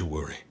her, don't you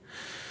worry.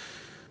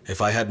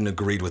 If I hadn't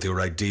agreed with your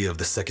idea of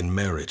the second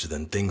marriage,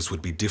 then things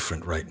would be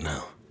different right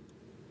now.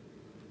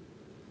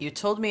 You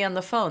told me on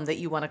the phone that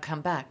you want to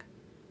come back.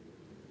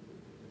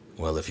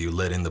 Well, if you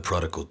let in the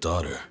prodigal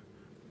daughter,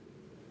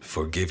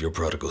 forgive your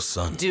prodigal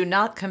son. Do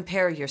not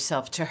compare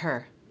yourself to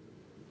her.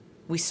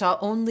 We saw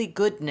only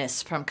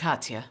goodness from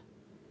Katya.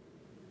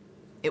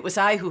 It was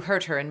I who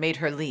hurt her and made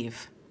her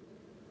leave.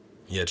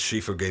 Yet she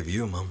forgave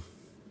you, Mom.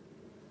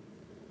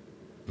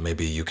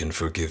 Maybe you can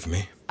forgive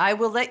me? I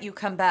will let you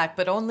come back,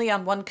 but only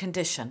on one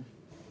condition.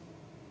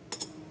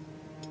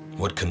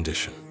 What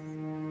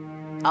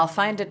condition? I'll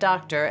find a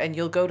doctor and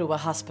you'll go to a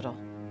hospital.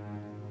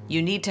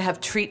 You need to have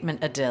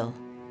treatment, Adil.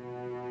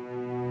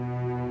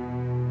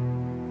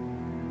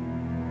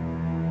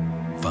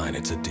 Fine,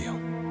 it's a deal.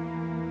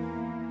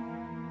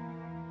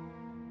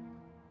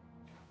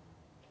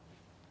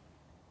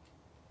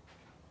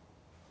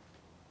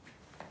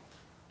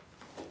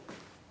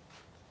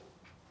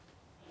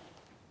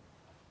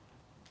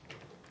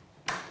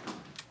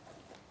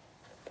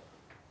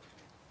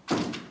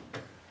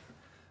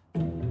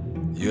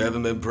 You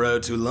haven't been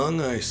proud too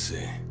long, I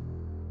see.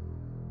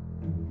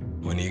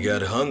 When you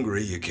got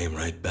hungry, you came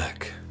right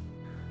back.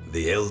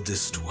 The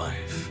eldest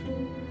wife.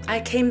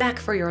 I came back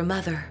for your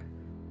mother.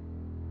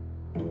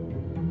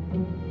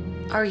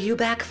 Are you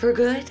back for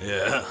good?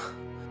 Yeah.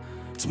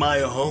 It's my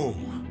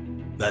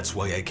home. That's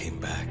why I came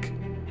back.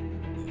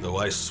 Though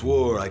I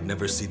swore I'd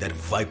never see that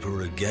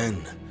viper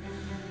again.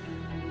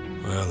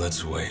 Well,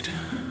 let's wait.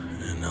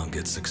 And I'll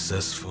get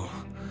successful.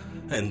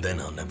 And then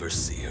I'll never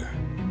see her.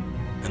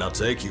 And I'll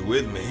take you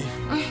with me.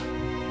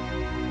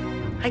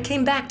 I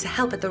came back to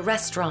help at the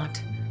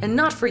restaurant, and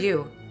not for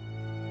you.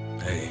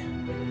 Hey,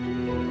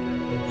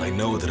 I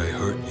know that I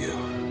hurt you.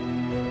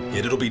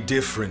 Yet it'll be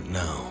different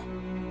now.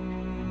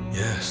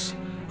 Yes,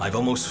 I've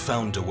almost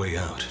found a way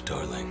out,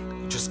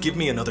 darling. Just give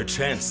me another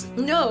chance.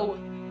 No!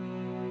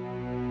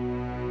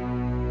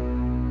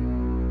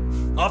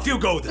 Off you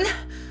go, then!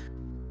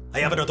 I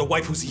have another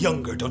wife who's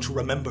younger, don't you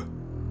remember?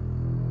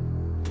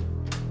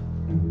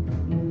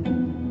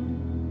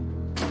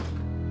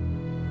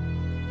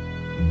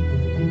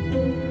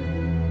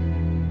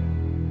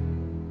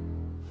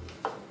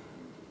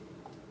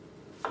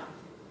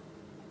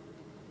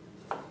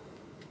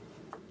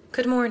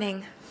 Good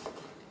morning.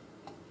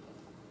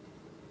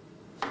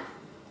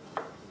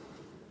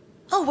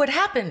 Oh, what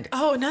happened?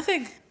 Oh,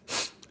 nothing.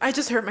 I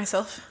just hurt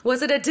myself.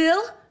 Was it Adil?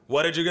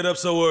 Why did you get up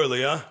so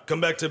early, huh?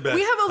 Come back to bed.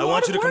 We have a I lot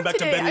want you of to come work back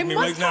today. to bed with I me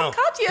must right now. help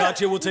Katya.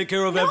 Katya will take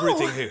care of No.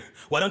 everything here.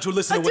 Why don't you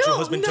listen to what your Adil,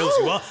 husband no. tells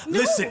you, huh? No.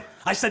 Listen!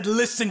 I said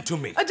listen to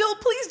me. Adil,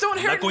 please don't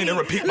hurt me. I'm not going to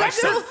repeat Let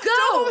myself. her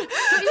go!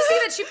 Don't you see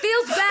that she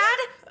feels bad?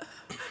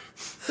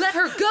 Let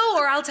her go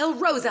or I'll tell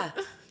Rosa.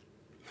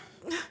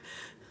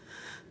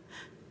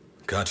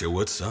 Katya,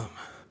 what's up?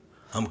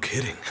 I'm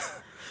kidding.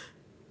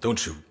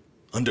 Don't you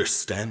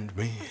understand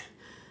me?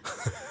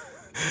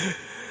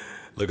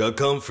 Look, I'll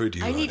comfort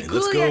you, I need honey.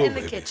 Let's Julia go, in the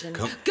baby. kitchen.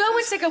 Come. Go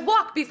and take a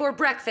walk before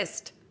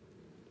breakfast.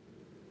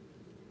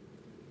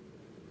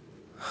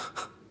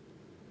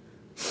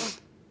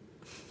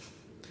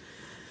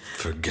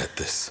 Forget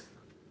this.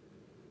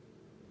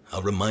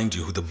 I'll remind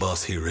you who the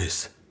boss here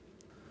is.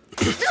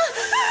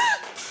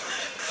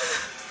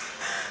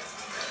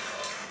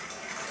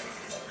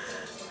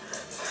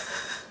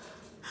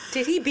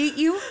 Did he beat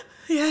you?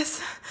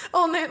 Yes,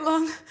 all night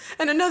long.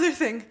 And another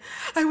thing,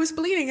 I was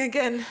bleeding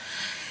again.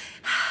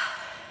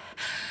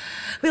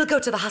 We'll go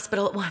to the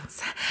hospital at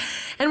once.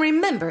 And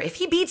remember, if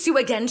he beats you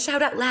again,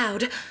 shout out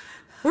loud.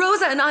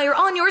 Rosa and I are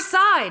on your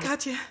side.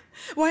 Katya,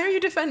 why are you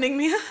defending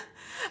me?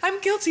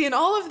 I'm guilty in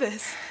all of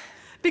this.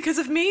 Because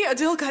of me,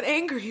 Adil got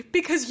angry.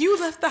 Because you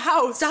left the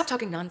house. Stop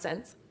talking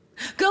nonsense.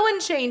 Go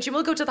and change and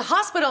we'll go to the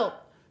hospital.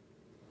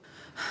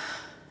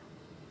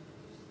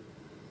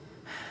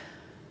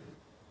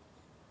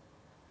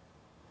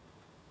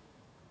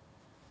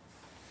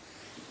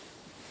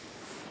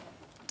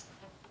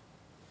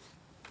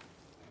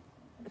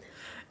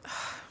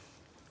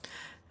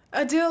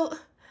 Adil.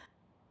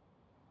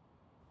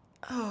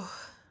 Oh.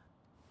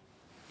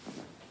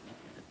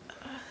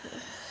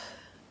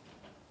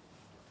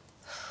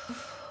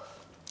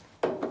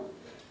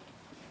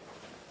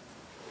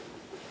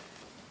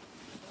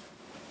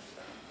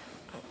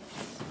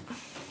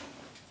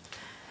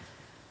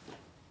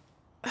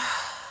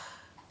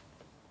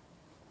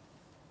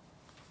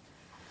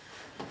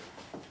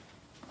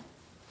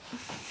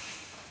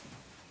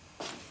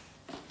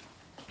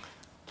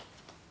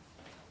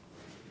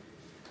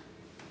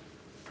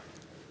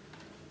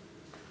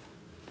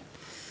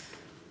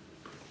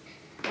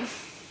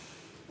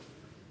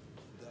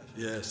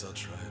 Yes, I'll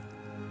try it.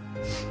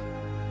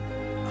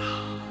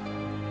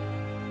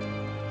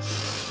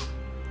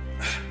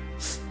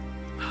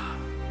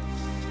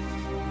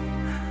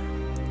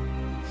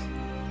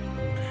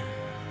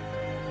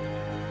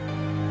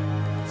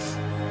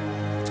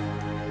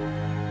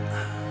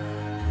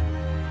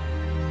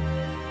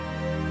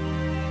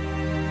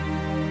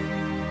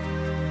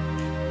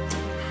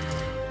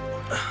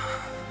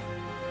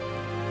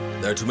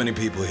 There are too many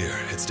people here.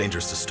 It's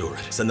dangerous to store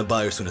it. Send the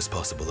buyer as soon as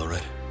possible, all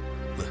right?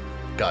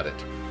 Got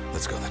it.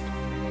 Let's go then.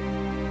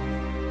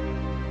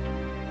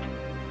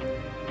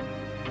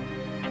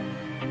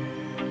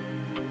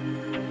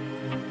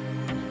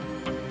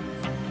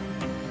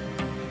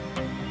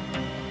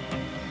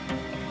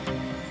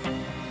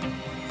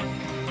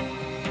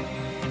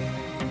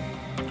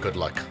 Good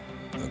luck.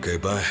 Okay,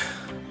 bye.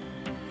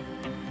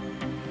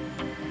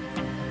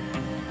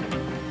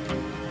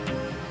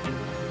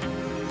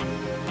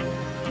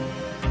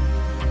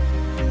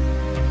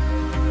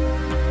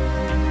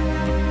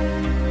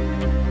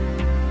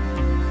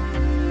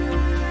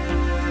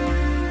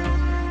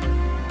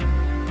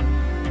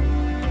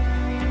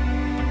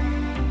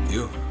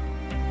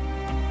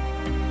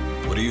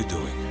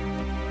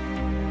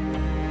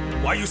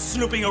 Why are you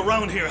snooping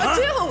around here, huh?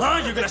 Adil!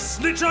 Huh? You're gonna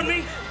snitch on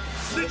me?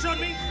 Snitch on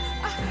me?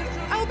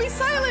 I'll be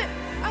silent.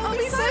 I'll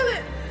be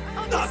silent.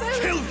 I'll be I'll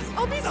silent. kill you.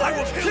 I'll be I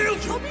silent. will kill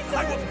you. I'll be I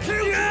silent. will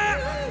kill you.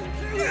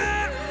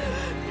 Yeah.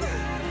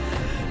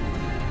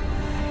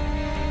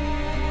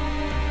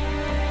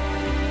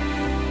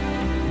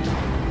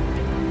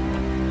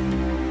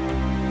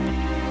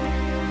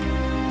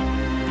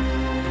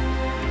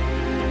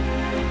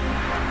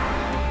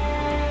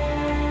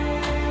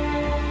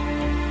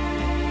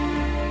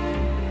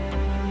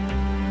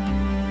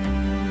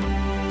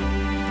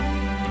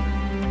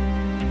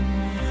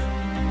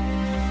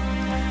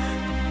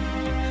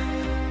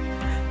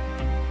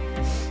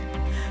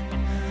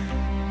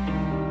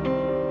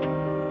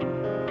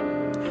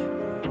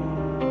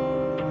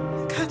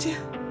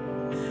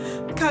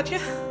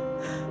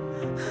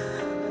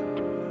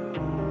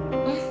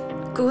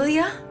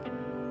 Gulia?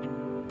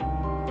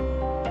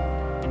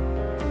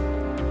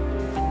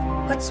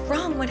 What's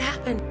wrong? What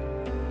happened?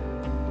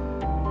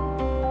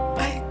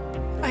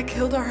 I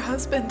killed our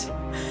husband.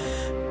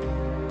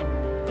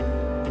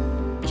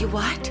 You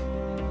what?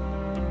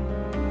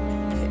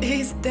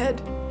 He's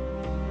dead.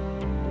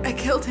 I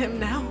killed him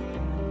now.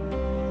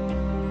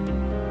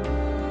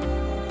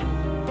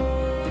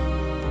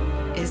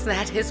 Is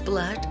that his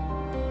blood?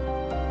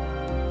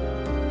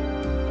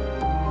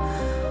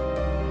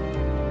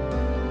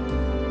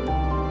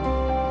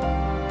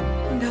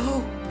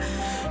 No.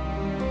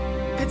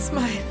 It's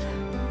mine.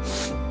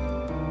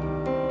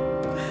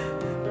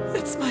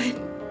 It's mine.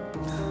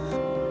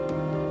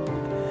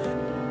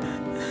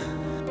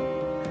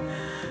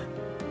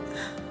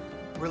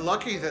 We're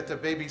lucky that the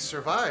baby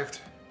survived.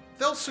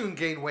 They'll soon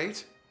gain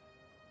weight.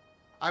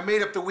 I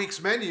made up the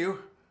week's menu.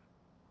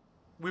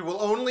 We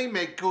will only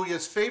make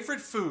Gulia's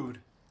favorite food.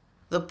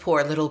 The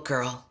poor little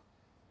girl.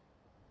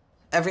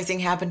 Everything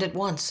happened at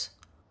once.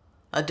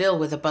 Adil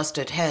with a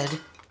busted head,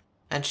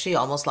 and she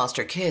almost lost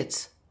her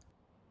kids.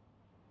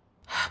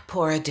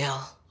 Poor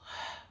Adil.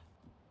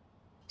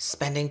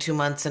 Spending 2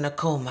 months in a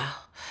coma.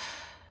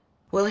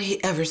 Will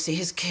he ever see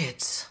his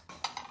kids?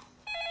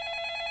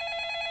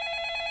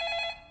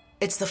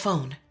 It's the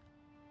phone.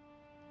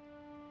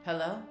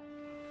 Hello?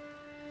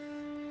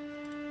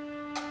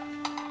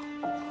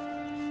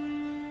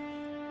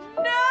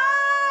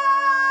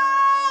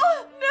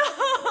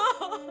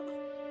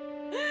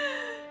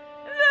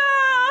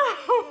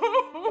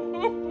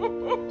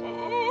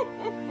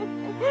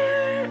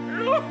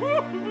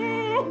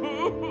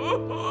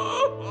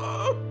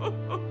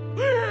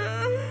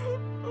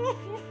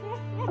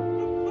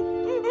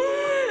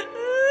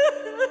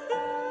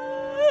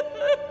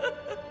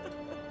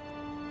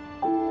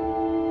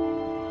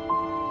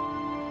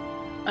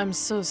 I'm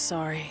so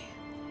sorry.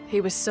 He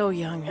was so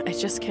young, I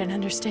just can't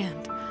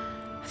understand.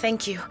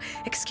 Thank you.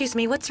 Excuse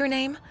me, what's your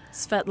name?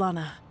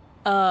 Svetlana.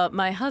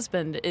 My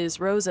husband is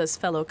Rosa's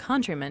fellow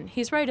countryman.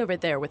 He's right over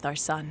there with our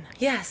son.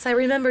 Yes, I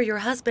remember your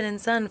husband and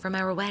son from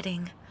our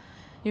wedding.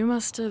 You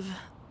must have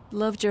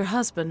loved your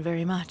husband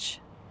very much,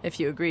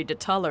 if you agreed to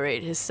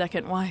tolerate his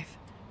second wife.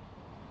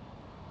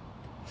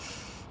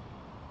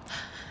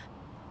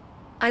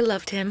 I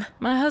loved him.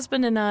 My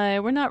husband and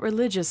I were not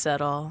religious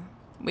at all.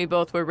 We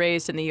both were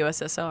raised in the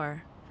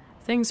USSR.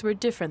 Things were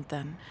different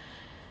then.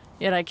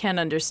 Yet I can't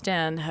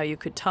understand how you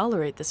could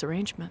tolerate this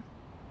arrangement.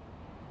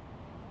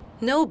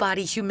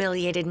 Nobody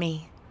humiliated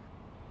me.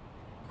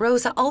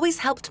 Rosa always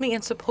helped me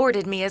and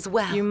supported me as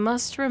well. You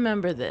must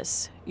remember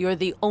this. You're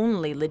the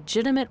only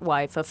legitimate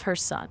wife of her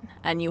son,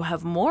 and you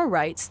have more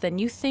rights than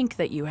you think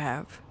that you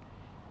have.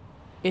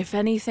 If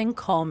anything,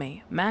 call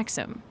me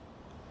Maxim.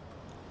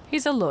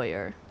 He's a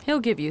lawyer.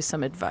 He'll give you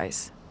some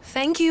advice.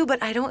 Thank you,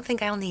 but I don't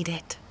think I'll need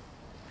it.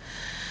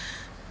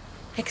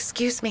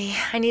 Excuse me,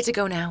 I need to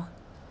go now.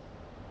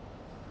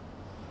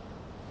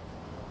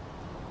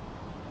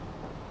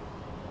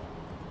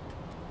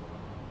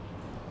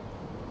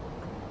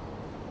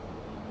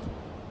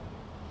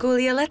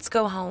 Gulia, let's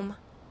go home.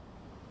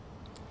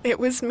 It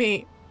was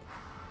me.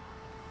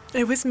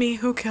 It was me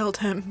who killed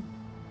him.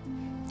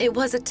 It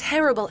was a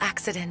terrible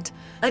accident.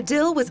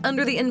 Adil was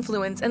under the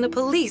influence, and the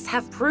police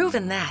have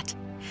proven that.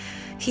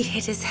 He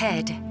hit his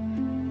head.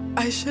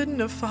 I shouldn't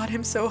have fought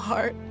him so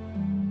hard.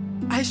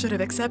 I should have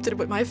accepted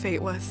what my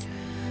fate was.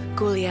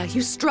 Gulia,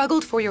 you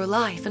struggled for your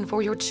life and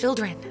for your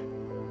children.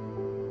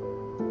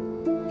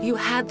 You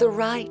had the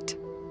right.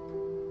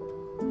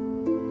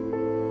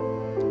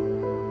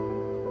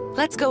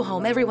 Let's go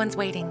home. Everyone's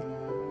waiting.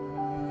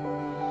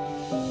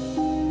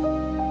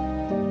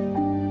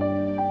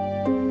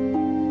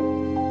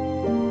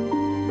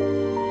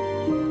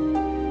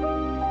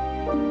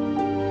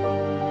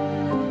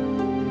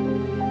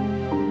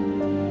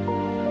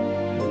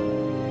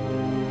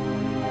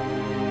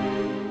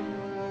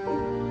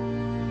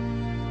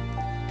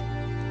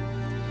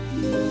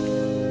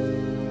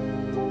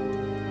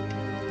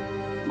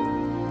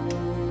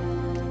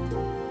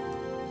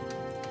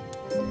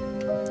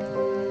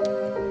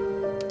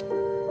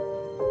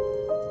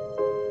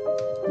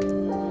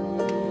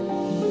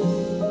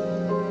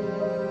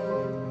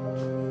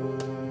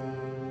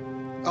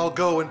 I'll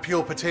go and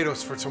peel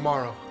potatoes for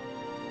tomorrow.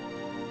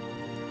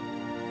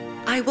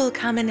 I will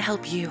come and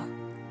help you.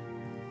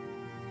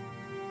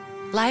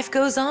 Life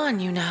goes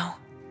on, you know.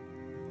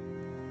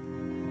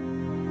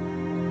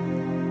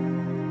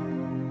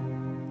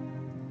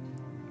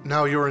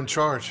 Now you're in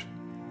charge.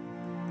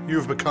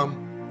 You've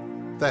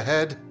become the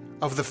head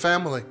of the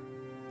family.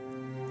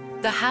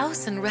 The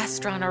house and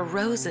restaurant are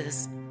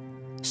Rose's.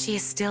 She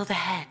is still the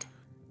head.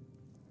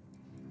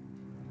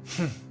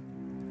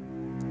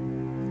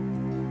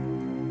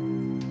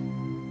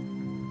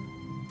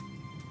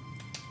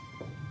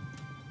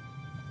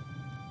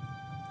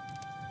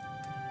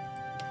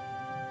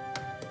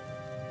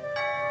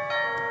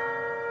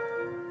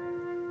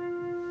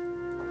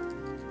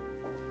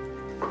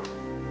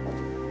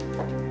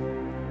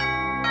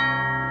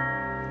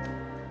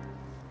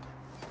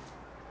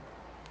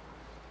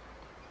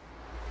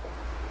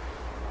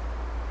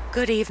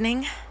 Good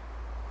evening.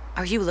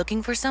 Are you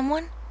looking for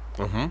someone?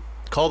 Mm-hmm.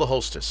 Call the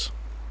hostess.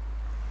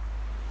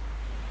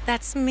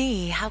 That's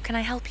me. How can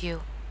I help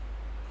you?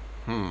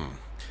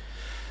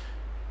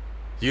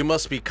 You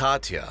must be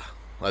Katya,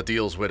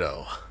 Adil's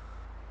widow.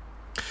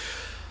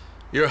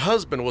 Your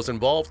husband was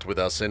involved with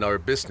us in our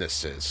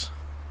businesses.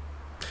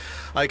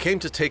 I came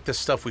to take the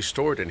stuff we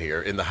stored in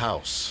here in the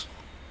house.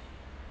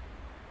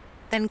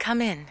 Then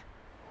come in.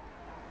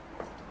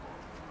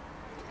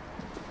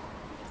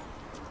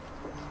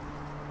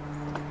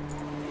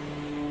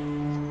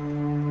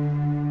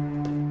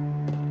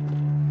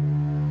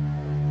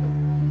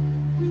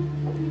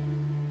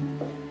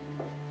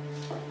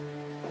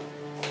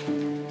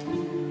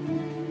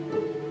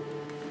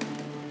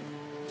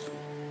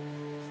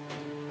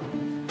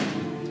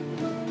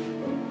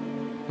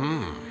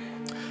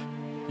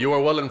 You are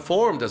well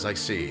informed, as I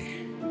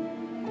see.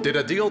 Did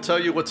Adil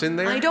tell you what's in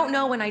there? I don't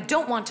know and I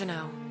don't want to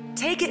know.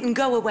 Take it and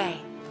go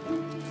away.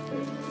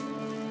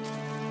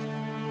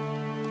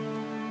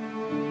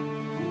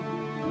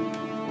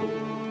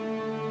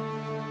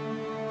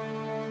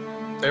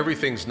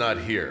 Everything's not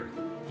here.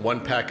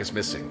 One pack is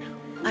missing.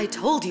 I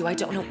told you I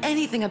don't know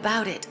anything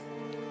about it.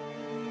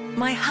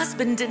 My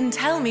husband didn't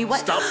tell me what—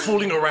 Stop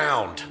fooling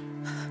around!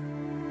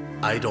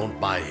 I don't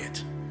buy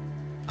it.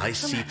 I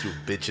see through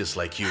bitches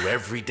like you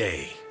every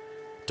day.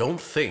 Don't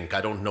think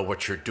I don't know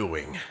what you're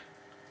doing.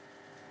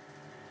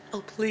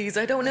 Oh, please,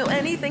 I don't know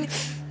anything.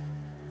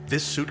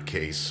 This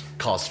suitcase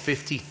cost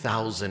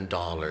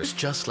 $50,000,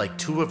 just like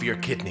 2 of your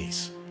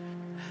kidneys.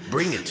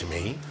 Bring it to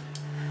me,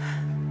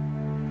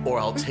 or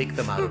I'll take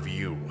them out of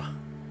you.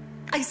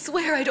 I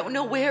swear I don't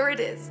know where it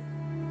is.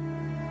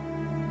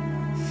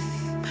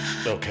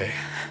 Okay.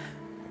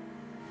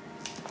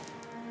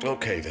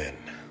 Okay, then.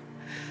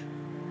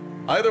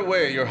 Either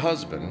way, your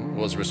husband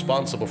was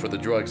responsible for the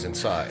drugs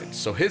inside,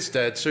 so his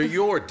debts are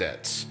your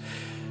debts.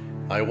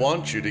 I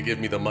want you to give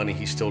me the money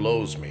he still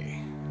owes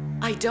me.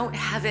 I don't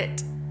have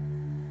it.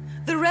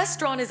 The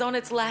restaurant is on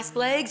its last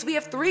legs. We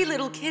have 3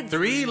 little kids.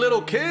 3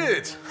 little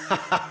kids?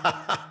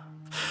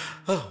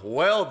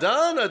 Well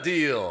done,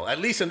 Adil. At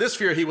least in this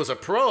sphere, he was a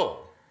pro.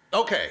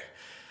 Okay.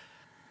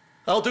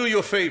 I'll do you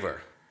a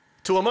favor.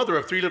 To a mother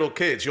of 3 little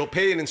kids, you'll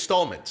pay in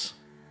installments.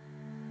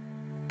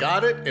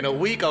 Got it? In a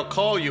week, I'll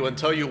call you and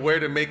tell you where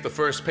to make the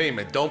first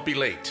payment. Don't be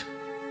late.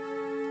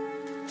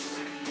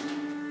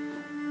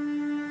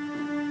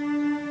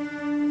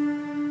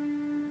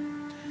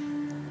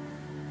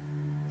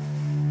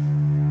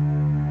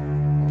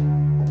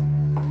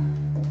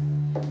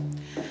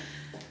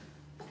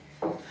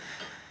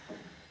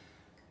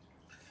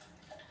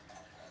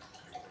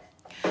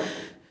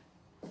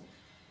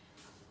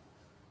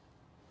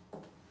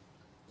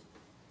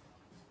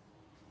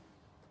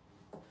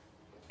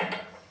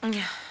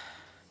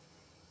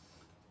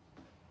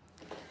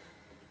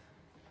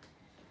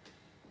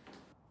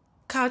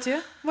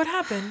 Katya, what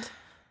happened?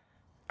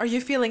 Are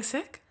you feeling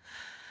sick?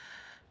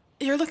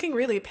 You're looking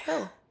really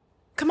pale.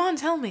 Come on,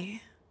 tell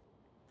me.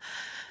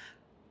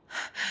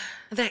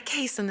 That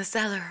case in the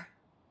cellar.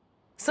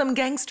 Some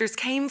gangsters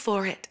came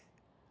for it.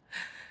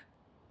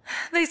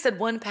 They said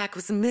 1 pack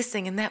was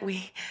missing and that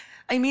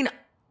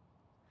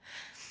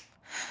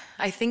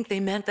I think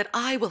they meant that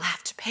I will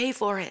have to pay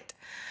for it.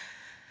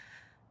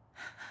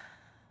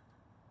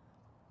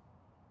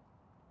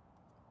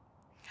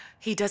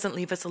 He doesn't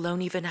leave us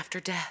alone even after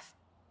death.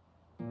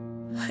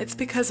 It's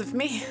because of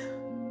me.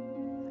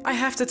 I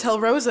have to tell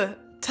Rosa.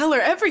 Tell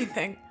her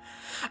everything.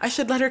 I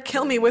should let her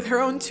kill me with her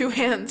own 2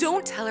 hands.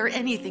 Don't tell her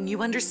anything,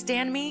 you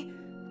understand me?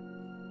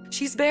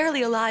 She's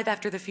barely alive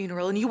after the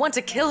funeral and you want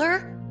to kill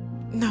her?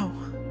 No.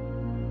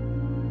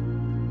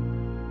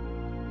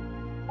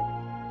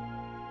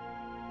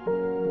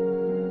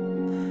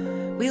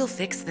 We'll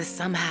fix this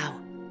somehow.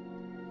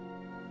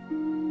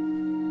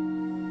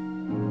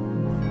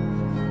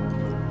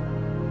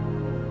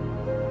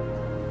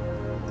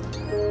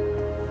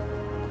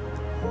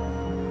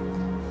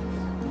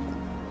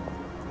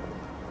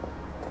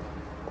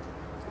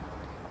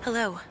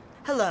 Hello.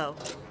 Hello.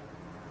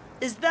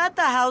 Is that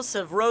the house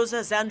of Rosa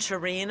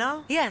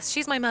Zancharina? Yes,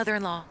 she's my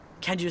mother-in-law.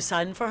 Can you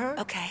sign for her?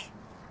 Okay.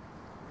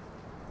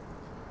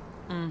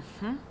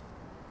 Mm-hmm.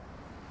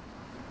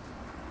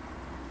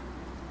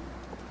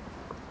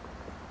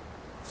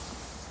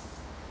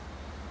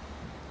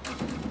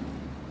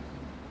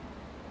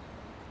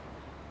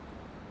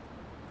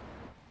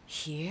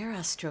 Here,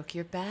 I'll stroke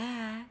your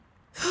back.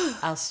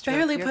 I'll stroke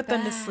Barely your put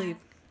back. them to sleep.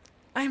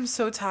 I am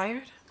so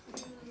tired.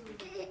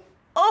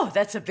 Oh,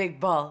 that's a big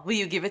ball. Will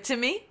you give it to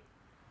me?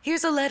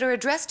 Here's a letter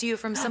addressed to you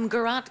from some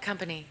garant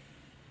company.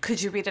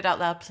 Could you read it out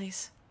loud,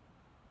 please?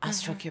 I'll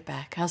stroke your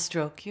back. I'll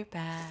stroke your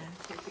back.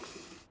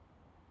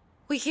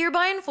 We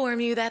hereby inform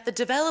you that the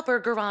developer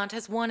Garant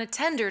has won a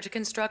tender to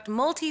construct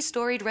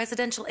multi-storied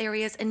residential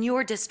areas in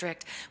your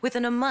district.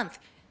 Within a month,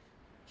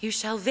 you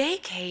shall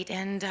vacate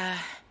and,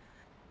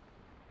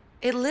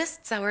 it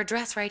lists our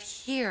address right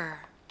here.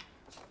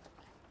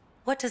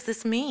 What does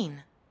this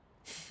mean?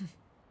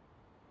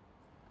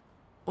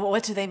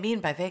 What do they mean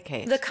by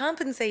vacate? The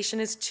compensation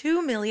is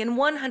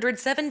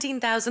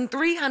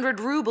 2,117,300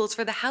 rubles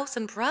for the house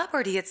and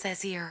property, it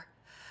says here.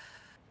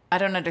 I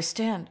don't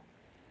understand.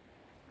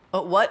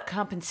 What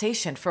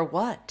compensation for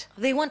what?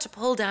 They want to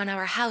pull down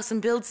our house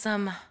and build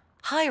some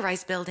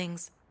high-rise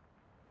buildings.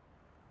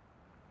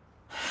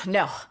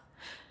 No,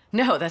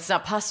 that's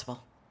not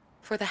possible.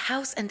 For the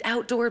house and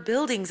outdoor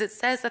buildings, it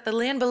says that the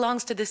land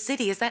belongs to the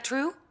city. Is that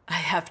true? I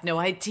have no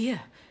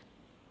idea.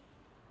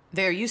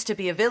 There used to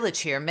be a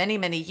village here many,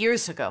 many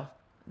years ago.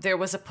 There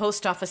was a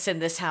post office in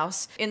this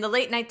house. In the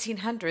late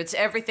 1900s,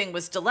 everything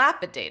was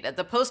dilapidated.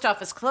 The post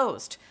office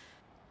closed.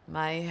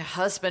 My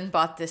husband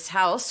bought this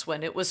house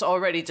when it was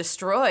already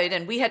destroyed,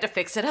 and we had to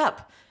fix it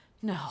up.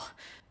 No,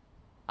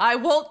 I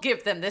won't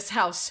give them this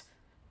house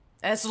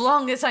as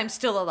long as I'm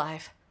still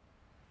alive.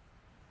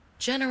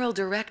 General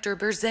Director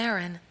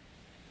Berzarin.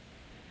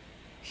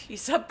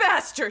 He's a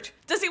bastard!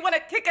 Does he want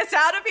to kick us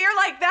out of here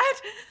like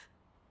that?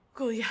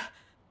 Gulia.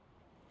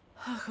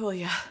 Oh,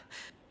 Gulia.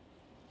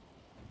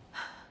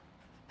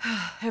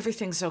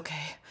 Everything's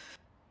okay.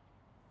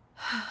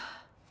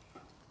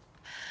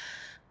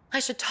 I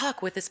should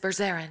talk with this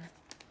Berzarin.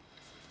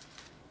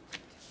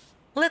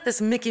 Let this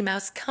Mickey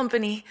Mouse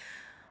company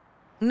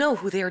know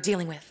who they are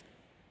dealing with.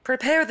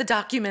 Prepare the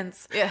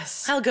documents.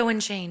 Yes. I'll go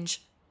and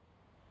change.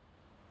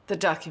 The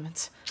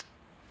documents.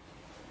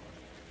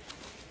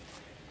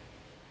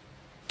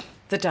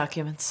 The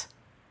documents.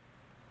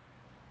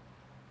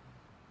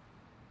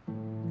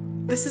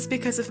 This is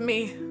because of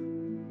me.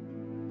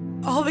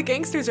 All the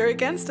gangsters are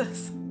against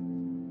us.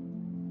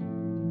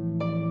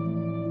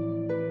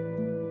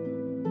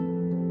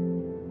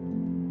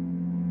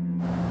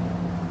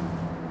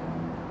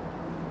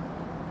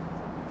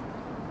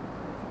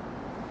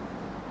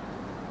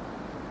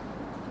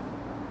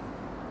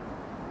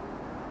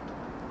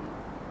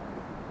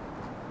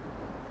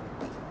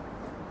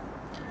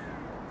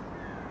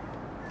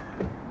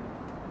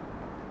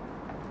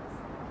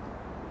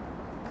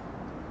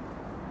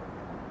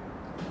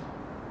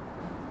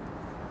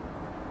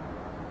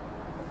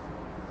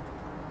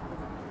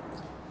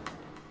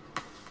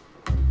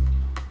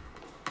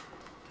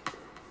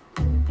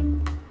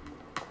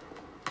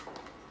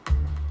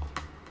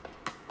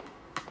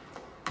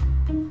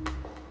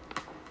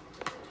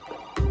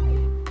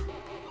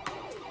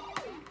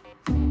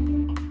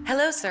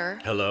 Hello, sir.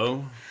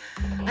 Hello?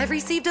 I've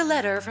received a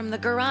letter from the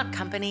Garant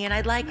Company and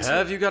I'd like to...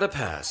 Have you got a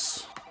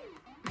pass?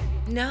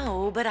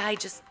 No, but I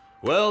just...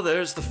 Well,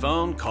 there's the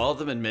phone. Call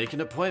them and make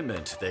an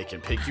appointment. They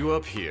can pick you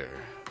up here.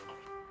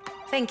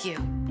 Thank you.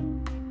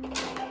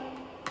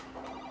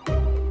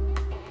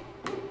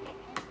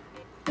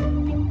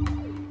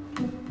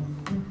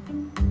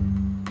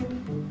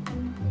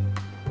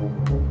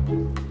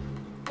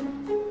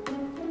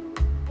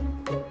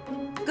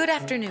 Good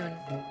afternoon.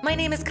 My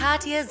name is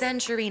Katya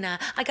Zencharina.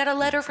 I got a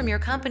letter from your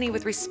company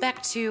with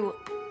respect to...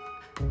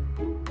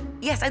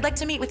 Yes, I'd like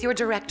to meet with your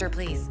director,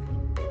 please.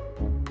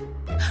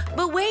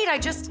 But wait, I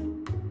just...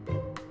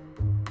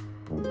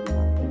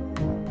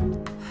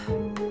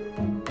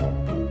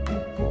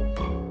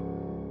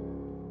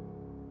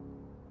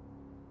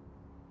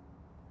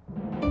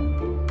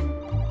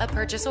 A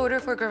purchase order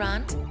for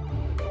Garant?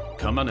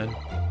 Come on in.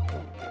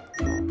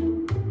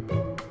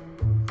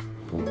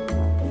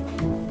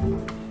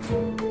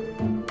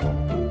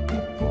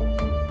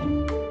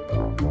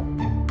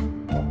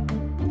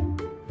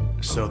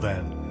 So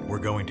then, we're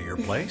going to your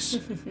place?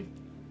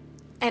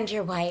 And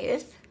your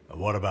wife?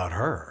 What about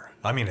her?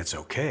 I mean, it's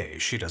okay.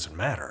 She doesn't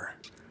matter.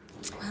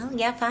 Well,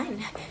 yeah,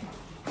 fine.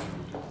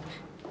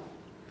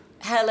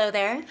 Hello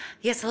there.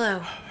 Yes, hello.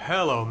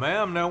 Hello,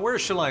 ma'am. Now, where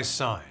shall I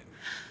sign?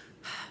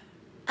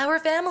 Our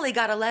family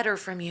got a letter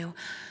from you.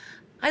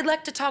 I'd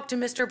like to talk to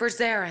Mr.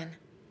 Berzarin.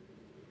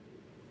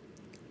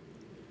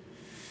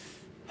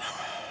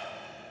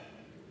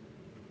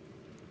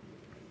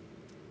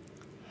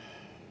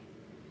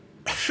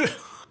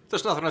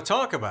 There's nothing to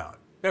talk about.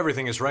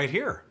 Everything is right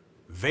here.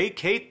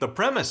 Vacate the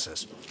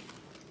premises.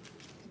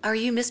 Are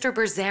you Mr.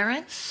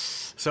 Berzarin?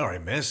 Sorry,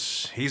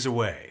 miss. He's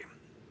away.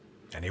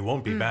 And he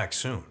won't be back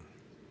soon.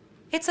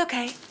 It's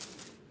okay.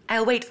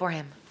 I'll wait for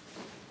him.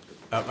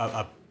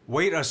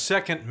 Wait a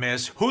second,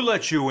 miss. Who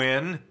let you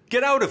in?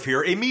 Get out of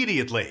here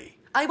immediately.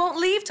 I won't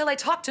leave till I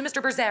talk to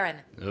Mr. Berzarin.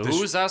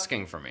 Who's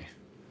asking for me?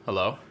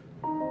 Hello?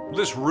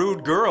 This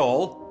rude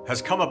girl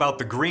has come about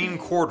the Green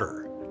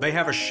Quarter. They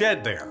have a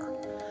shed there.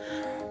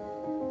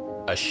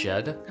 A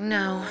shed?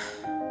 No,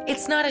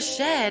 it's not a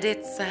shed.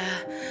 It's,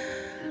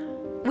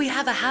 we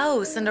have a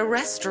house and a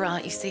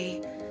restaurant, you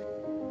see.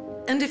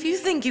 And if you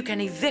think you can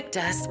evict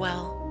us,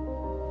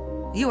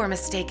 well, you are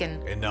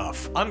mistaken.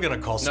 Enough. I'm gonna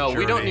call security. No,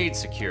 we don't need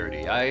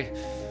security. I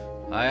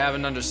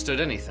haven't understood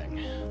anything.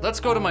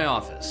 Let's go to my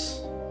office.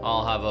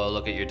 I'll have a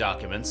look at your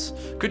documents.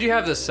 Could you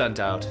have this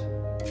sent out?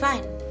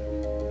 Fine.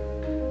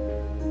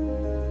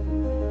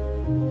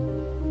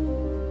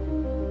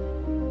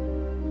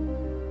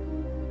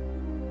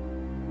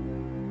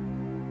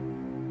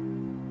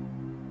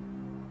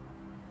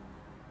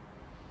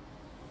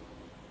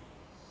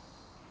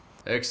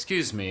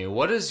 Excuse me,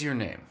 what is your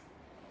name?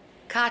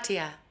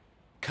 Katya.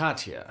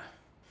 Katya.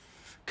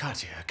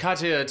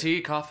 Katya,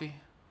 tea, coffee?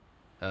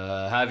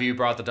 Have you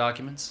brought the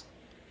documents?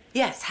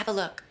 Yes, have a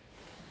look.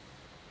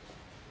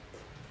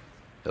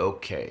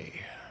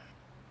 Okay.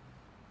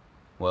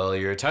 Well,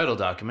 your title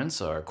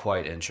documents are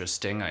quite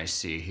interesting, I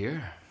see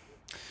here.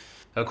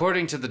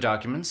 According to the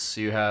documents,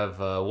 you have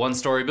a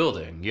one-story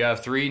building. You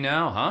have 3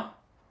 now, huh?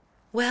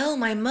 Well,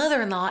 my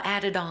mother-in-law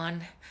added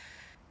on,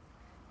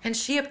 and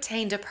she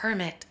obtained a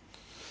permit.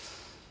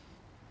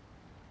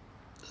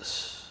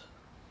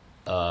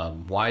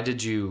 Why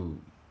did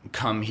you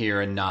come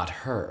here and not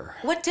her?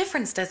 What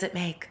difference does it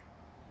make?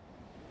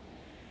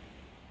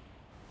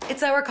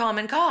 It's our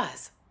common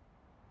cause.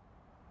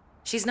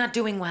 She's not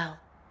doing well.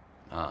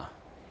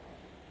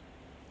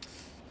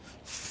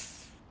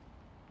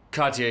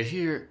 Katya,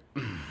 here...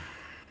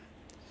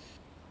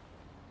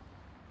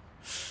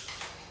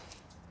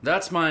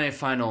 That's my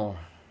final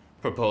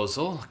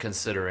proposal,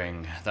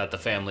 considering that the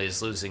family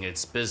is losing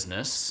its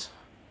business.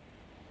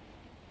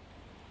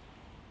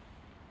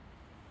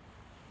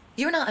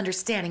 You're not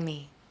understanding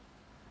me.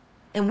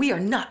 And we are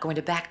not going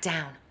to back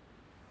down.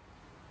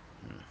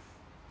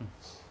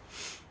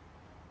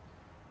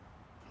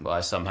 Well,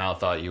 I somehow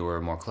thought you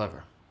were more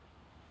clever.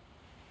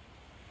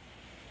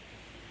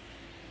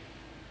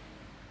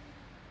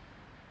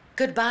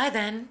 Goodbye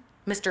then,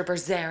 Mr.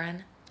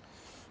 Berzarin.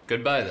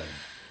 Goodbye then.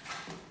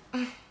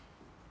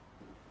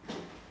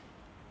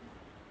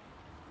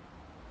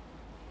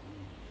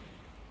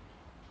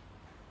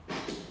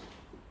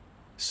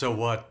 So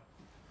what?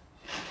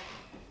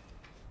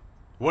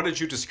 What did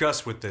you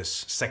discuss with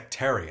this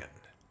sectarian?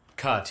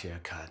 Katya.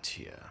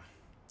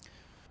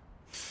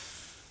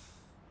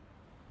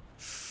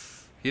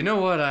 You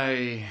know what?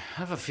 I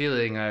have a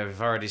feeling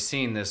I've already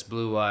seen this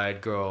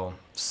blue-eyed girl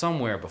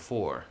somewhere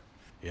before.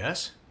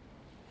 Yes?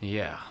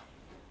 Yeah.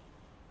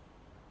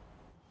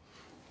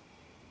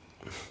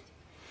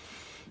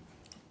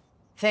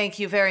 Thank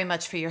you very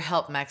much for your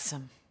help,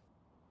 Maxim.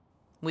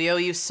 We owe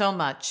you so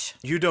much.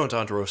 You don't,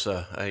 Aunt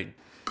Rosa.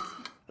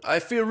 I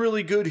feel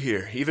really good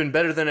here, even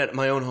better than at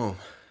my own home.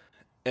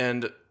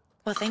 And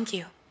Well, thank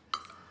you.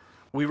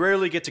 we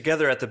rarely get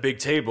together at the big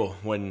table.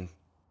 When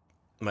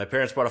my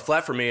parents bought a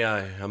flat for me,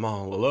 I'm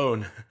all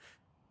alone.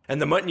 And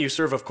the mutton you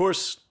serve, of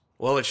course,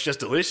 well, it's just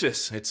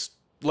delicious. It's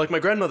like my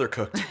grandmother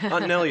cooked.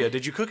 Aunt Nelia,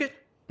 did you cook it?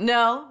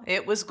 No,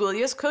 it was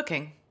Gulya's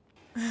cooking.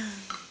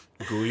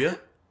 Gulya?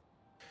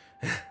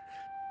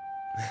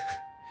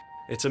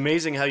 It's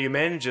amazing how you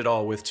manage it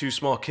all with 2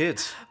 small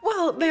kids.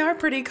 Well, they are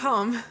pretty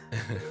calm.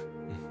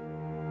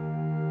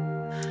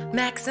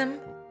 Maxim,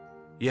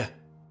 Yeah.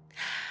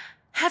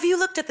 have you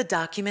looked at the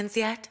documents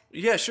yet?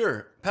 Yeah,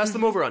 sure. Pass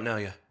them over, Aunt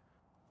Nelia.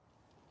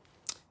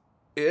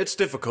 It's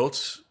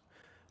difficult.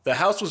 The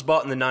house was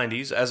bought in the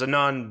 90s as a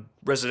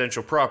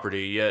non-residential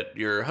property, yet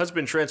your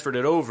husband transferred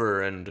it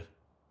over, and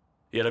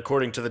yet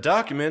according to the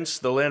documents,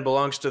 the land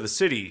belongs to the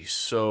city,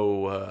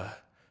 so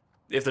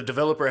if the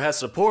developer has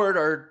support,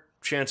 our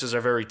chances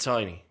are very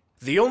tiny.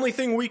 The only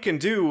thing we can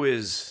do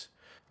is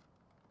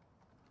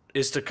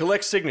to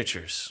collect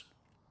signatures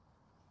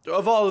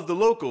of all of the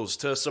locals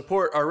to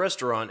support our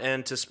restaurant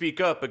and to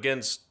speak up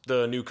against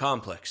the new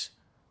complex.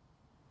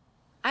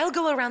 I'll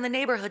go around the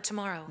neighborhood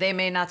tomorrow. They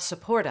may not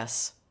support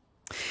us.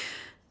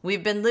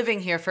 We've been living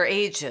here for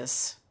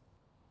ages.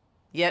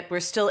 Yet we're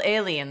still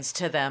aliens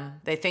to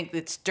them. They think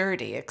it's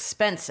dirty,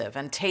 expensive,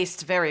 and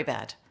tastes very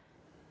bad.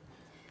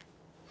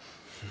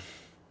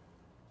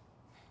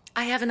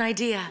 I have an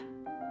idea.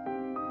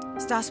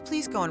 Stas,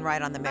 please go and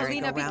ride on the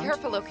merry-go-round. Alina, be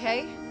careful,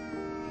 okay?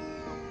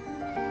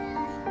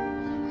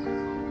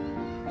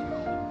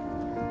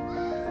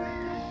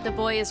 The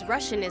boy is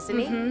Russian, isn't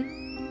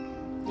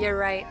he? You're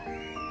right.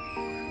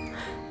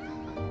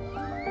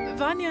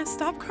 Vanya,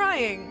 stop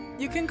crying.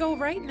 You can go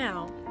right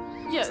now.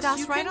 Yes, Stas,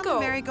 you ride can on go. the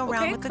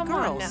merry-go-round Okay, with the come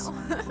girls.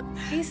 on now.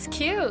 He's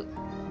cute.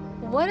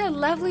 What a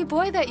lovely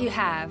boy that you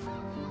have.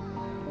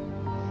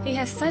 He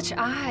has such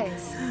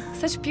eyes.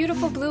 Such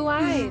beautiful blue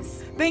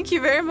eyes. Thank you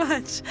very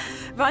much.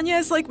 Vanya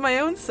is like my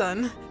own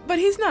son, but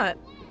he's not.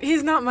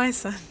 He's not my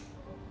son.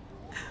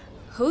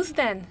 Whose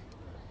then?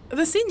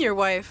 The senior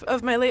wife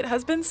of my late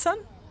husband's son.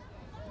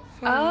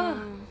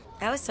 Oh.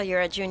 Oh, so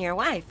you're a junior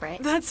wife,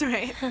 right? That's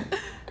right.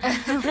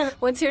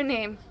 What's your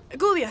name?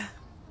 Gulia.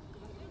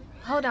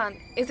 Hold on.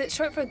 Is it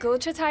short for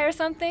Gulchatai or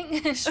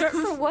something? Short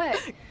for what?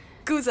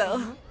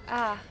 Guzel.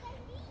 Ah.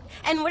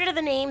 And what are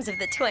the names of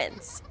the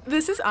twins?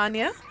 This is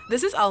Anya.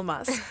 This is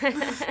Almas.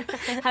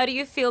 How do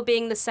you feel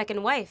being the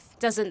second wife?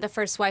 Doesn't the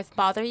first wife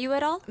bother you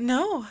at all?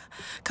 No.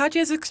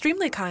 Katya is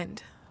extremely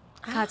kind.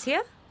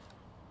 Katya?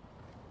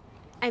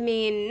 I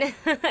mean,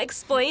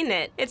 explain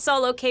it. It's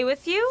all okay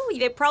with you?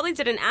 They probably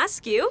didn't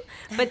ask you,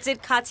 but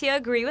did Katya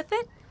agree with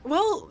it?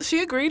 Well,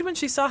 she agreed when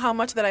she saw how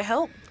much that I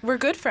helped. We're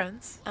good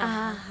friends.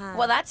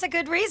 Well, that's a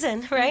good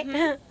reason,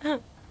 right?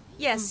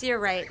 Yes, you're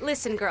right.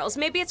 Listen, girls,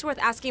 maybe it's worth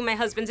asking my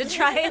husband to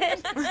try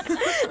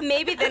it.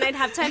 Maybe then I'd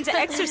have time to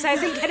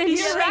exercise and get in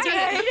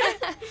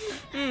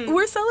shape.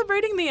 We're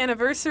celebrating the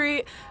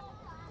anniversary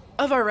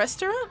of our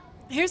restaurant.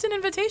 Here's an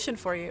invitation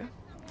for you.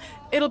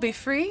 It'll be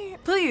free.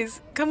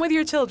 Please, come with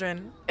your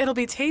children. It'll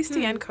be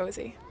tasty and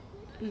cozy.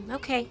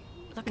 Okay.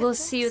 We'll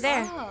see you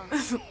there.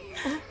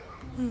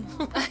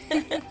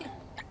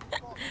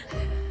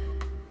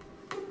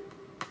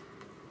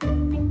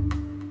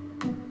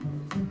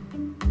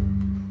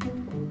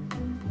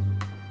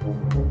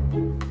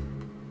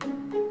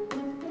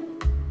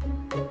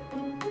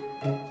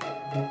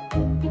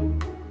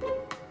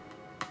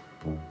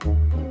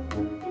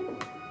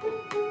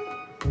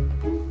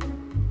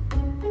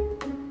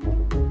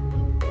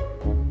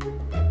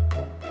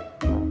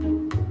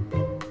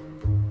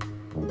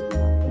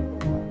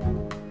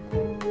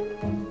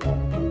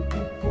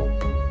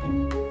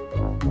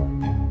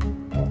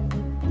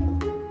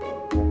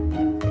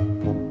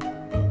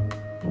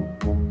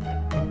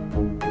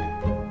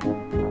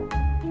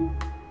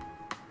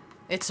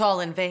 It's all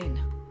in vain.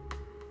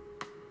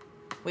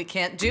 We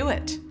can't do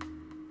it.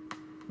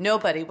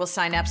 Nobody will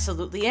sign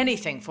absolutely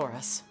anything for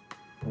us.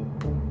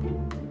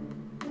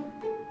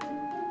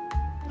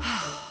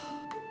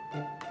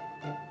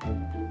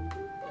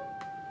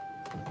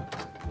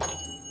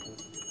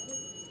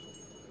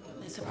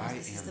 I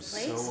am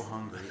so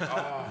hungry.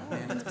 Oh,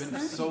 man, it's been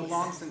so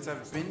long since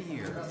I've been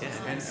here.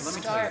 And let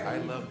me tell you, I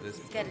love this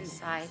place. Get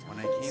inside. When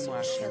I came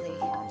last year for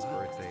Mom's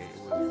birthday,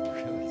 it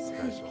was really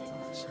special.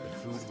 The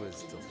food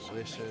was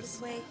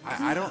delicious.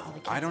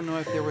 I don't know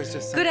if there was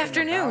just something Good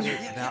afternoon. about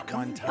it that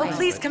one time. Oh,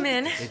 please but come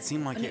in. It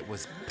seemed like it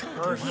was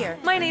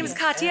perfect. My name's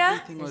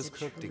Katya. Everything was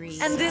cooked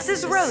And this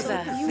is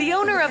Rosa, the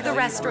owner of the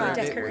restaurant.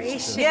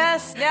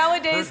 Yes,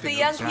 nowadays the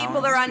young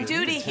people are on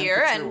duty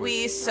here, and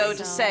we, so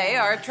to say,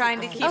 are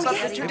trying to keep up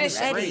the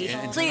tradition.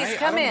 Please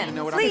come in.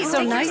 Please,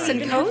 so nice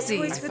and cozy.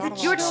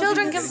 Your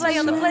children can play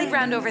on the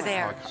playground over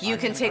there. You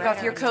can take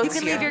off your coats.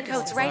 You can leave your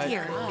coats right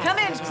here. Come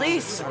in,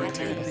 please.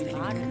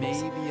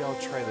 Maybe I'll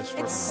try the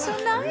It's so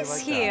nice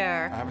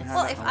here.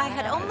 Well, if I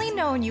had only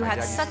known you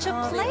had such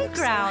a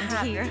playground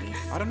here.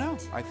 I don't know.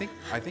 I think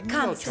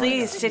Come,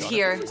 please sit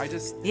here.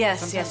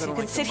 Yes, you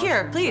can sit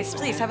here. Please,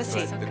 have a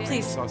seat. The cream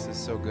Please. sauce is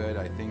so good.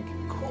 I think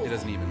it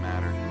doesn't even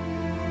matter.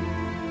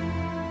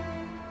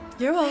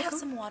 You're welcome. Have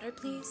some water,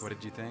 please. What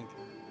did you think?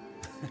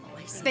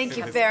 Thank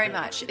you very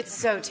much. It's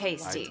so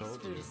tasty.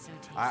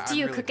 Do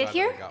you cook it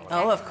here?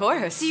 Oh, of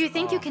course. Do you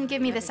think you can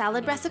give me the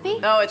salad recipe?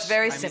 No, it's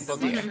very simple,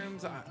 dear.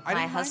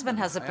 My husband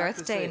has a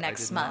birthday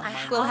next month.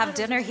 We'll have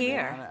dinner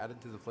here.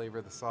 Added to the flavor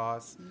of the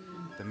sauce.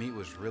 The meat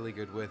was really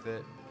good with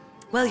it.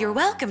 Well, you're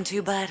welcome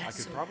to, bud. I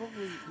could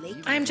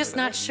probably. I'm just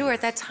not sure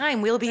at that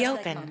time we'll be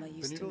open.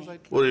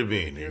 What do you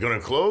mean? You're gonna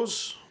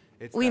close?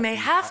 We may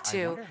have I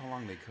to. wonder how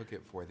long they cook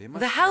it for. They must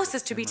The have house it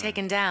is to be simmering.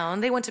 taken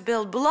down. They want to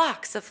build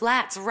blocks of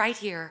flats right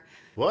here.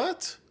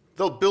 What?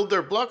 They'll build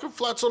their block of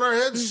flats on our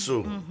heads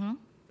soon.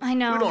 I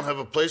know. We don't have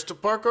a place to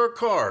park our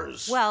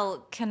cars.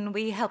 Well, can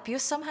we help you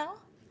somehow?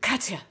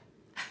 Katya.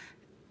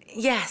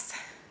 Yes.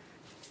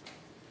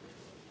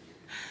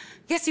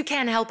 Yes, you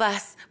can help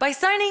us by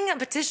signing a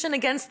petition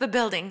against the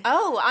building.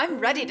 Oh, I'm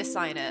ready to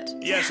sign it.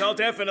 Yes, I'll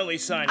definitely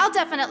sign it. I'll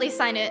definitely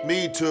sign it.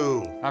 Me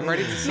too. I'm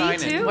ready to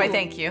sign it. Why,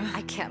 thank you.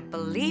 I can't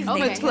believe Oh, they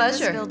my took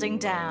pleasure. this building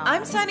down.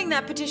 I'm signing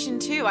that petition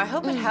too. I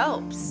hope it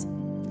helps.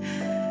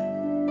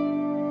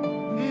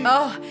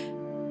 Oh,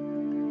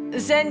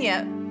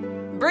 Xenia,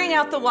 bring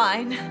out the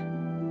wine.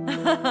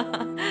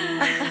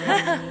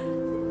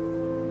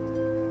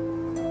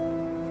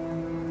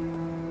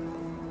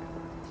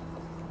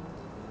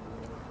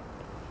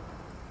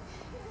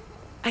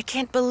 I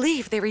can't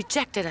believe they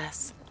rejected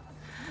us.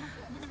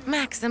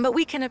 Maxim, but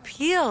we can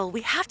appeal.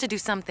 We have to do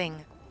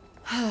something.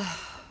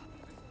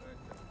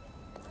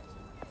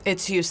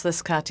 It's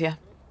useless, Katya.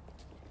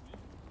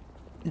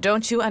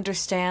 Don't you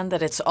understand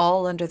that it's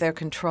all under their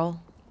control?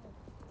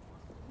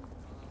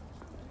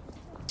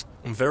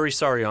 I'm very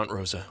sorry, Aunt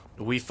Rosa.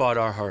 We fought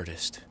our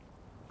hardest.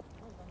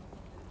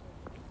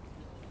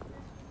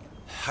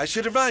 I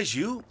should advise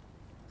you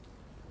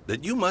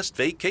that you must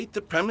vacate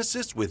the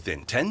premises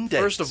within 10 days.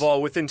 First of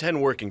all, within 10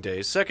 working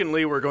days.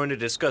 Secondly, we're going to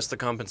discuss the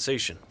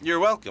compensation. You're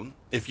welcome,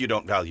 if you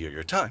don't value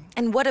your time.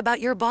 And what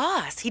about your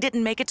boss? He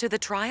didn't make it to the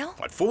trial?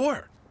 What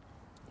for?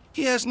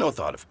 He has no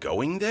thought of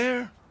going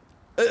there.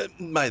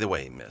 By the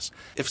way, miss,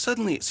 if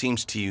suddenly it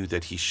seems to you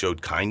that he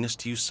showed kindness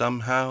to you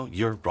somehow,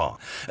 you're wrong.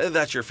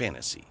 That's your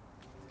fantasy.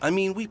 I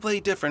mean, we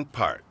play different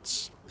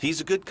parts. He's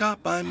a good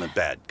cop, I'm a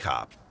bad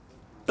cop.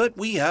 But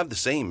we have the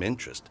same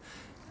interest,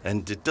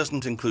 and it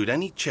doesn't include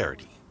any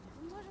charity.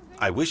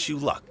 I wish you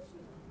luck.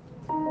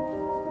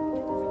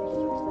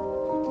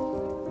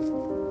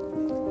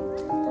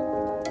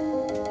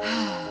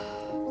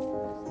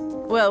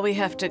 Well, we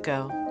have to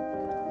go.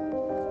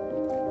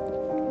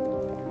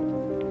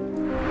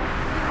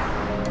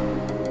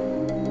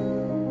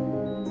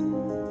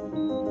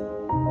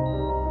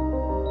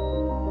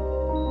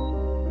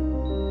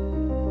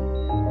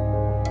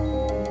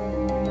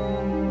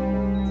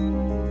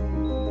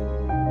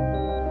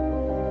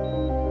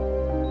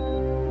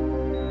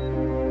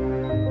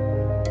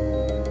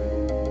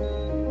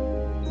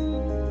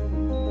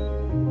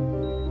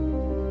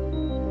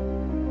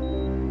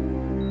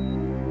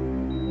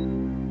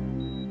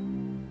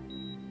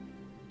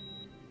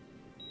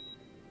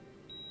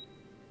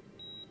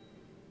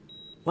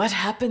 What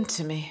happened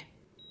to me?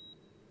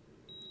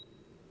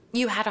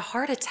 You had a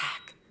heart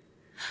attack.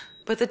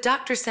 But the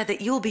doctor said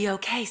that you'll be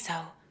okay, so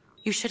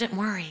you shouldn't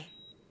worry.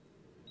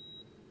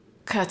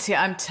 Katya,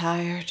 I'm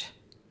tired.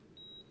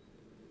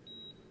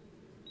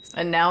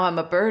 And now I'm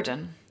a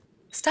burden.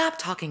 Stop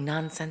talking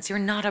nonsense. You're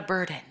not a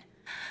burden.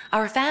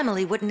 Our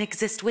family wouldn't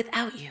exist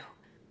without you.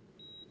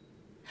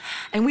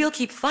 And we'll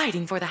keep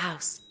fighting for the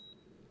house.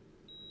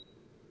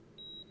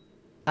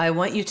 I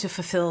want you to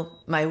fulfill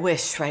my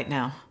wish right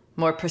now.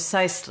 More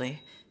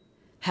precisely,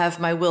 have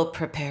my will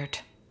prepared.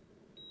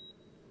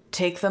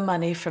 Take the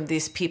money from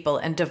these people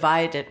and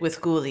divide it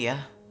with Gulia.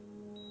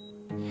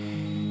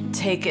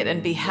 Take it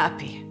and be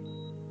happy.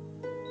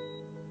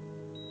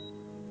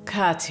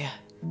 Katya,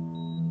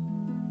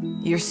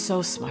 you're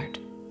so smart.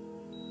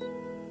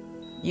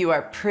 You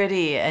are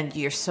pretty and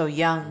you're so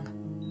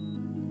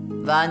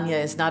young. Vanya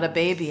is not a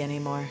baby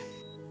anymore.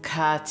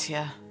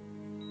 Katya,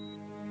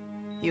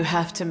 you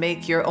have to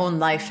make your own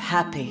life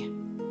happy.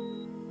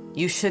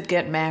 You should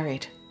get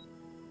married.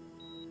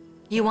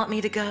 You want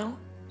me to go?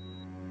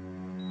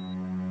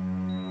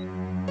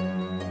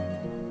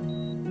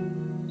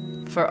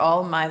 For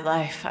all my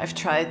life, I've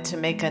tried to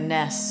make a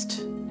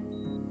nest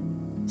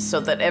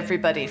so that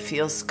everybody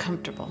feels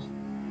comfortable.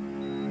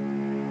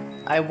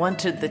 I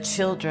wanted the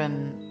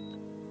children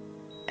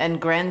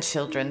and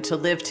grandchildren to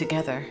live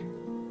together.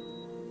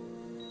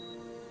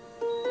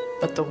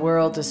 But the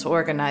world is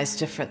organized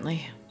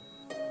differently.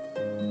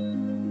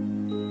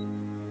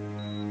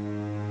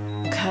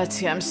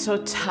 Katya, I'm so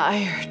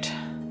tired.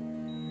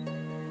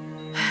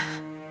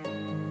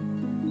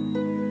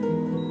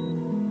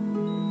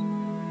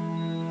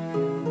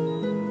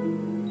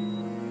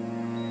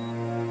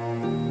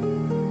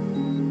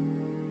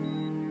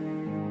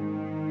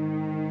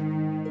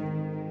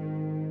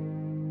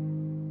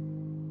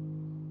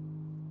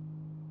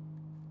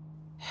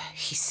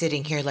 He's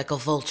sitting here like a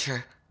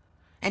vulture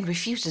and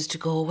refuses to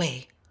go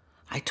away.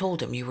 I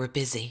told him you were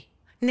busy.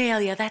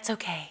 Nelia, that's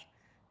okay.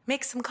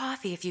 Make some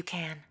coffee if you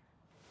can.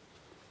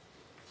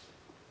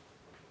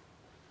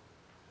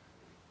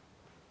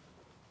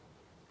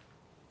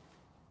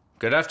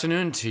 Good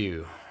afternoon to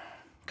you,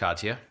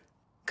 Katya.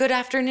 Good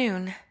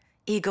afternoon,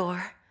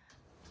 Igor.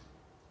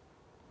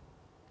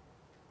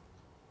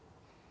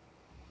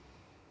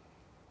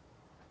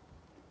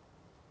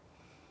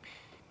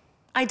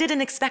 I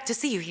didn't expect to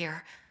see you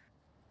here.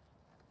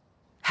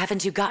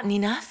 Haven't you gotten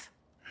enough?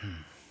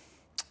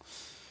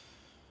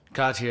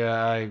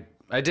 Katya,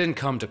 I didn't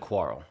come to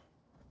quarrel.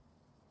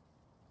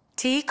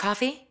 Tea,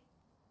 coffee?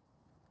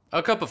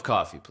 A cup of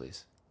coffee,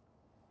 please.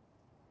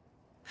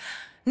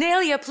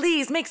 Nelia,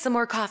 please make some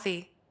more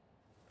coffee.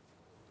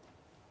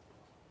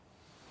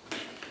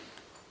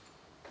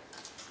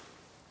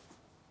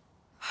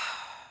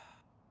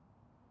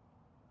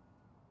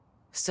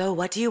 So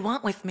what do you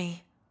want with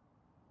me?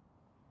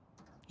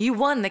 You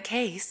won the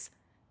case,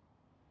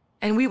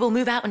 and we will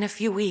move out in a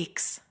few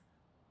weeks.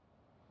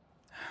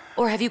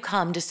 Or have you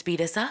come to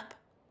speed us up?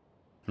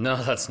 No,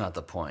 that's not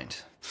the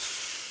point.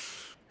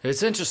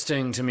 It's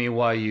interesting to me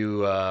why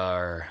you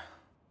are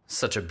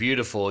such a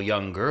beautiful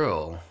young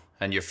girl,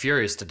 and you're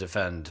furious to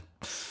defend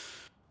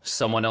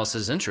someone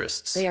else's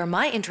interests. They are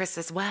my interests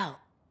as well.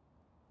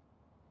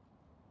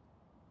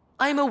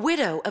 I'm a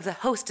widow of the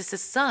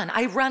hostess's son.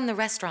 I run the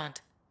restaurant.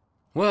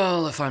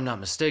 Well, if I'm not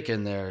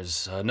mistaken,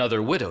 there's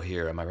another widow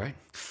here, am I right?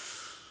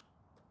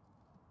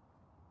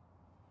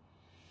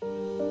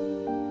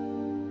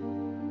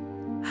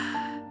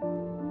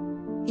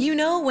 You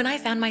know, when I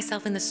found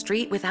myself in the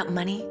street without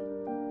money,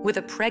 with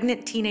a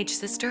pregnant teenage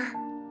sister,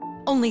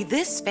 only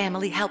this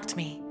family helped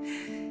me.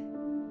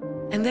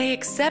 And they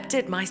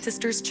accepted my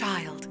sister's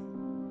child.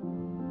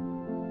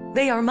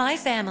 They are my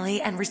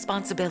family and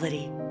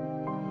responsibility.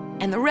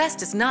 And the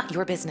rest is not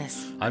your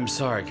business. I'm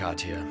sorry,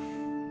 Katya.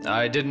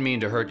 I didn't mean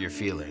to hurt your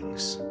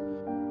feelings.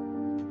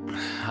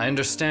 I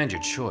understand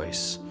your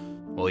choice,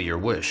 well, your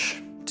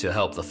wish to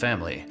help the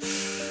family.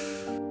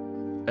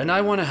 And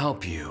I want to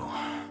help you.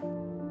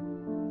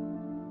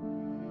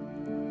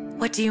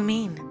 What do you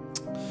mean?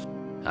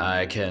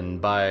 I can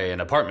buy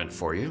an apartment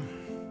for you.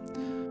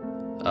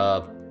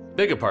 A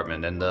big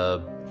apartment in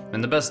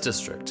the best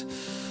district.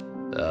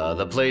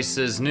 The place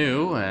is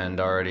new and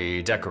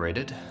already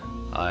decorated.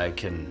 I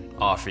can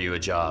offer you a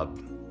job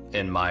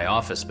in my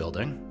office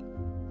building.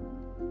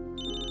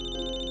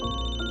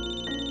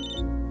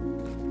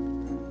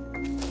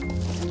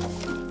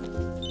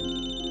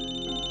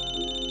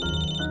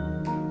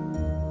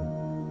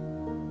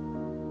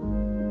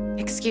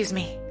 Excuse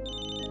me.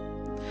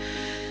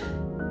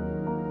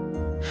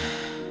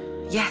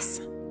 Yes.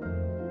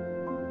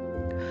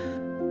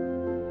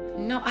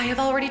 No, I have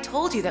already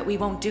told you that we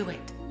won't do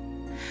it.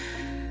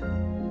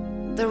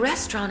 The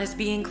restaurant is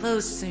being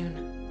closed soon.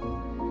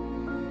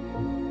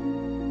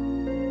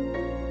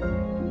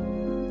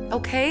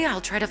 Okay,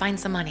 I'll try to find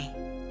some money.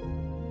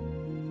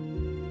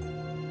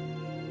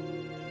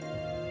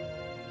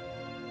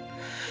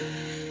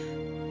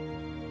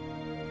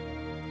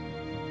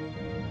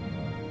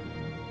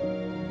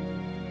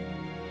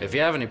 If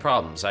you have any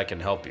problems, I can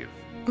help you.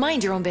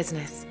 Mind your own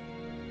business.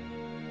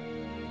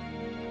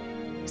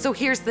 So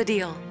here's the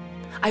deal.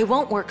 I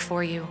won't work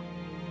for you.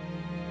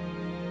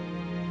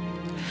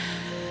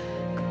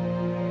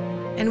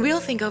 And we'll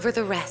think over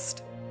the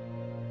rest.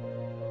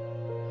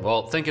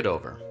 Well, think it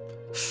over.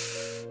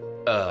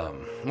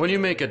 When you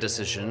make a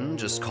decision,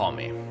 just call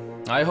me.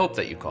 I hope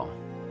that you call.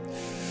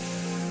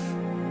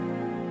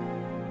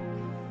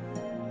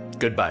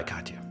 Goodbye,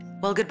 Katya.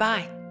 Well,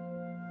 goodbye.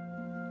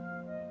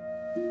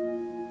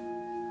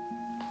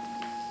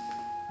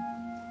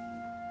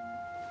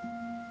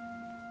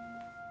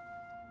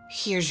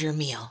 Here's your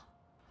meal.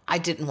 I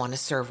didn't want to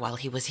serve while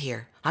he was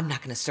here. I'm not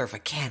going to serve a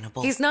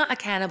cannibal. He's not a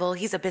cannibal,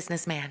 he's a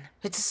businessman.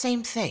 It's the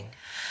same thing.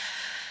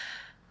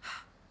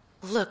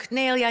 Look,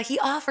 Nelia, he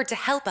offered to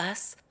help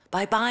us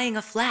by buying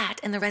a flat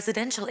in the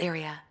residential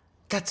area.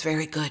 That's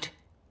very good.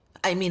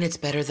 I mean, it's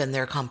better than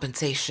their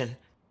compensation.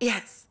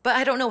 Yes, but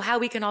I don't know how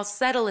we can all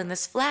settle in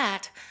this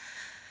flat,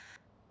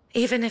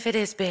 even if it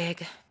is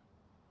big.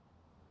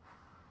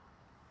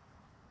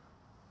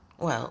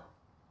 Well,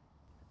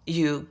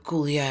 you,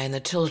 Gulia, and the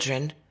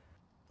children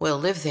will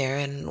live there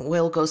and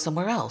we'll go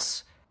somewhere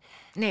else.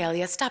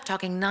 Nelia, stop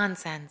talking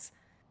nonsense.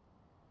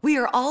 We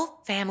are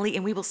all family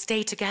and we will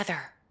stay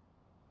together.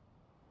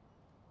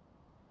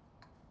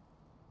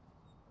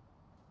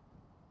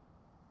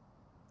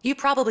 You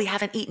probably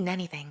haven't eaten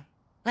anything.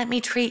 Let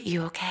me treat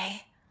you,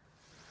 okay?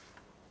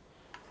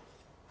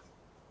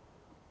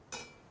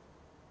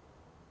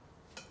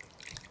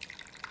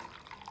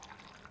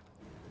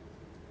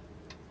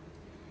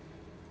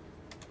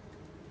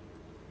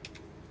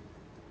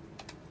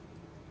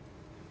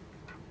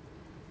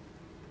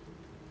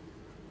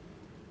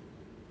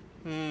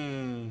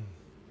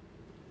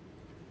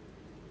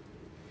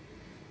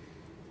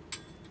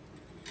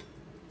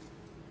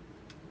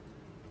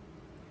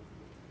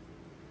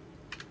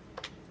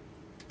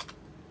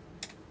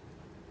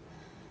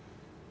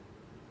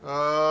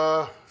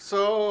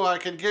 So I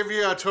can give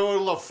you a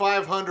total of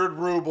 500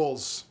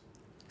 rubles.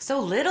 So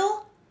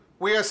little?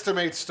 We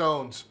estimate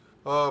stones,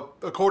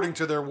 according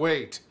to their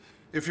weight.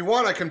 If you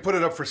want, I can put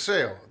it up for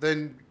sale.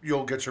 Then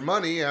you'll get your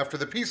money after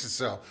the pieces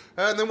sell.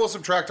 And then we'll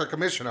subtract our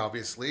commission,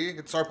 obviously.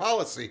 It's our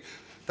policy.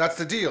 That's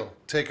the deal.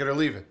 Take it or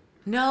leave it.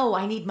 No,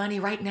 I need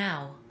money right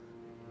now.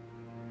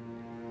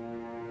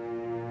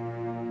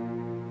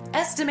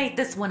 Estimate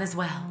this one as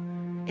well.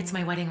 It's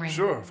my wedding ring.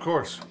 Sure, of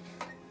course.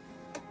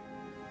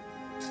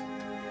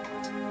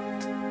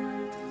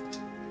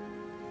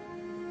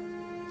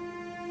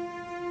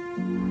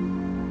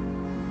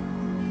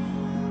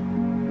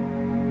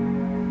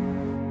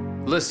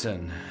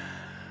 Listen,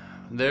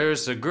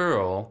 there's a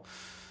girl.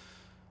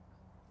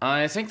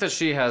 I think that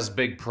she has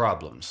big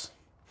problems.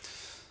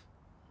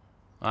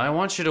 I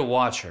want you to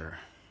watch her.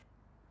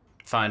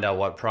 Find out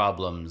what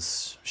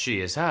problems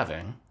she is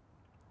having.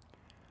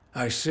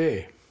 I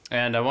see.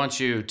 And I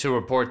want you to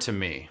report to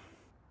me.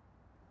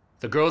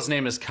 The girl's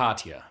name is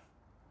Katya.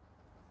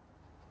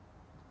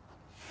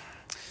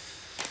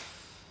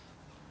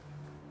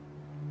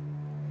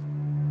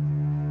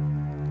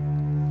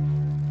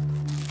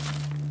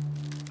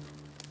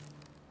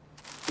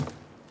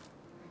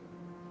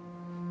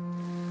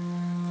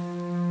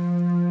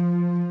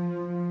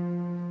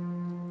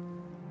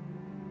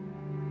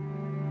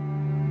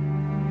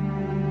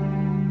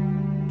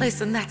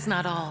 Listen, that's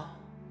not all.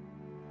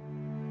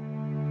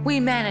 We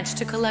managed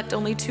to collect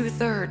only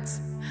 2/3.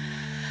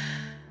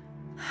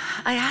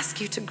 I ask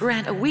you to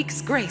grant a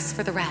week's grace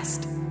for the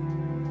rest.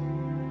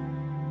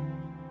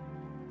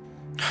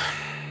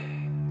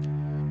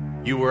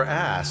 You were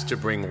asked to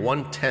bring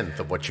 1/10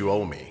 of what you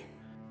owe me.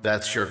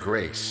 That's your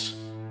grace.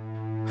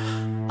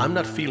 I'm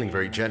not feeling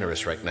very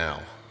generous right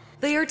now.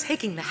 They are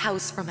taking the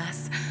house from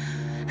us.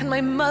 And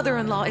my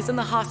mother-in-law is in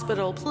the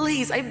hospital.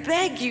 Please, I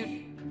beg you.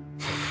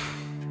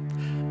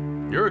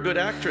 You're a good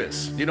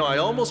actress. You know, I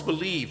almost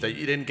believe that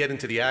you didn't get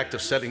into the act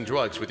of selling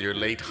drugs with your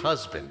late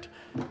husband.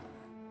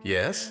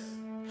 Yes?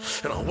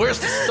 Where's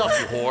the stuff,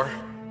 you whore?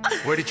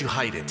 Where did you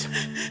hide it?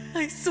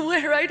 I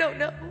swear I don't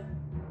know.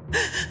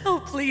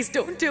 Oh, please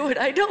don't do it.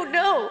 I don't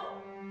know.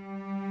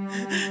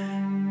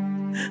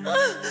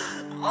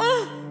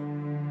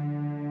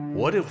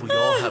 What if we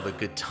all have a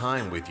good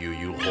time with you,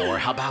 you whore?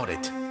 How about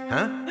it?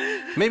 Huh?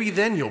 Maybe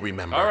then you'll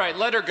remember. All right,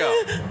 let her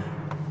go.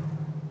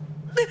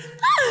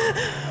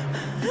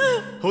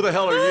 Who the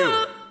hell are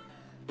you?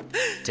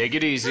 Take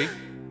it easy.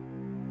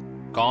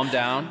 Calm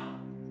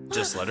down.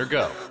 Just let her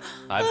go.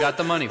 I've got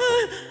the money for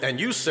you. And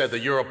you said that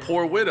you're a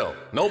poor widow.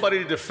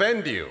 Nobody to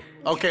defend you.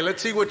 Okay,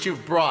 let's see what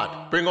you've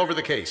brought. Bring over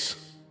the case.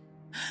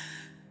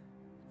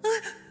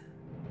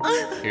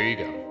 Here you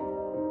go.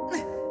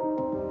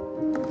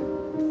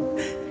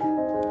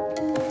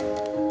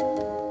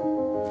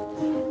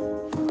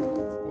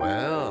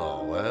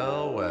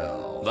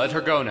 Well. Let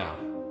her go now.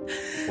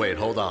 Wait,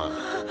 hold on.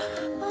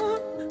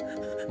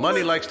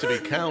 Money likes to be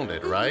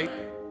counted, right?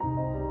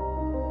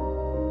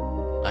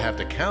 I have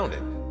to count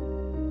it.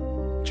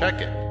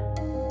 Check it.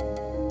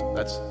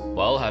 That's...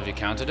 Well, have you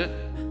counted it?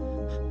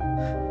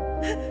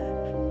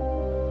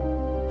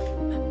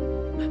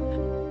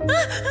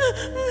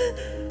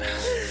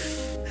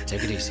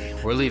 Take it easy.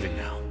 We're leaving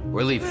now.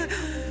 We're leaving.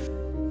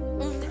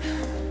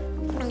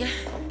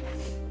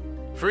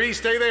 Freeze,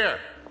 stay there.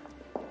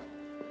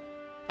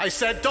 I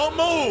said don't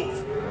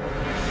move!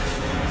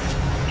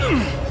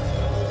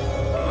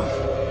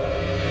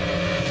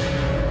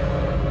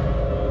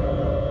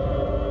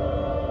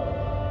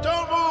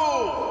 Don't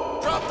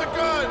move! Drop the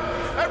gun!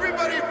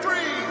 Everybody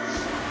freeze!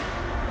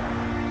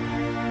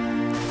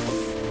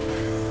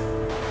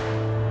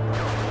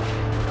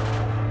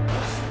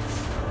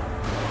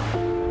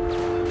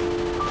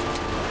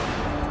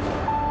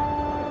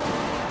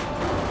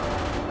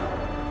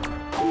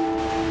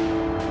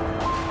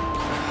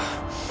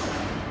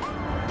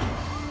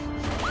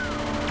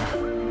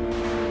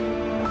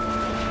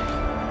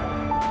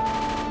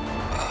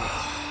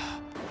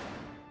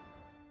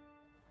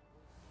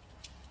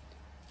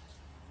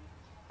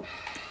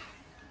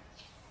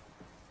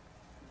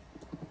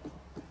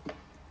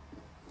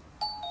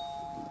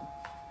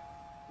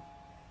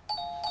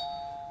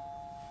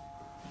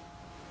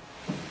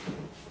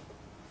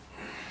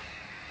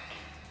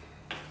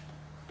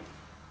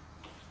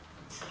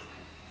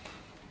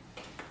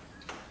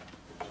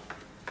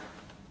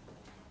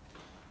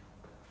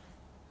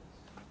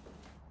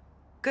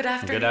 Good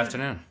afternoon. Good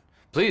afternoon.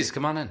 Please,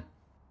 come on in.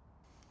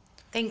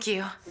 Thank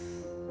you.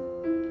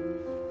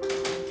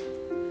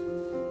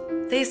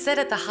 They said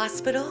at the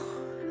hospital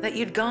that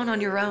you'd gone on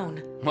your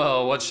own.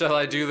 Well, what shall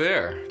I do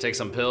there? Take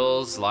some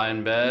pills, lie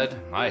in bed?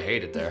 I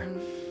hate it there.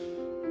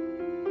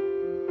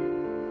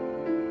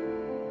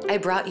 I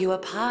brought you a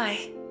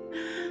pie.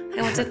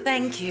 I want to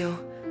thank you.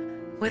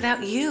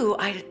 Without you,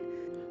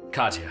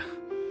 Katya,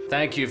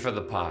 thank you for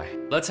the pie.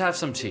 Let's have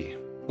some tea.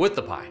 With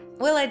the pie.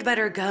 Well, I'd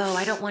better go.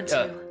 I don't want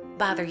to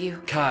bother you.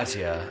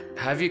 Katya,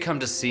 have you come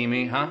to see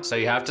me, huh? So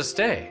you have to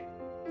stay.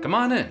 Come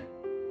on in.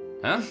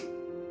 Huh?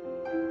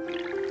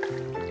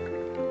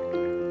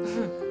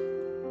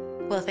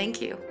 Well, thank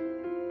you.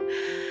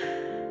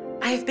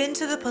 I've been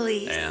to the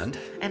police. And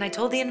I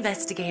told the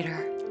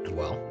investigator.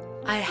 Well?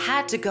 I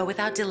had to go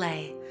without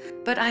delay,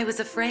 but I was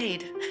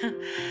afraid.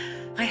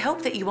 I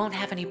hope that you won't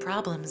have any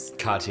problems.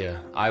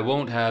 Katya, I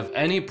won't have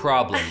any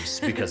problems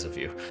because of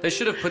you. They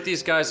should have put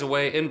these guys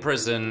away in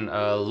prison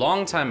a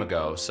long time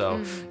ago,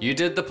 so you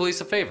did the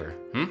police a favor,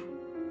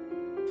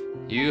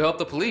 You helped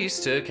the police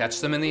to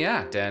catch them in the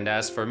act, and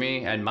as for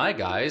me and my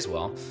guys,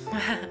 well,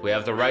 we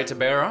have the right to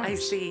bear arms. I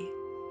see.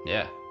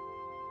 Yeah.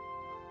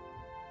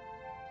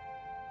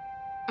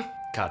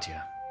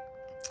 Katya.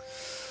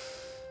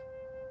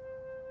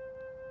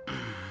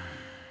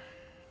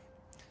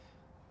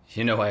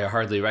 You know, I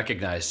hardly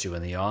recognized you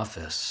in the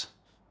office.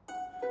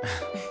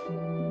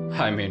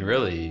 I mean,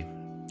 really,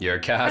 your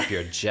cap,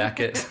 your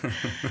jacket.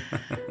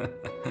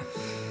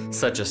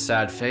 Such a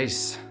sad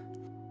face.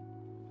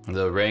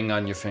 The ring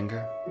on your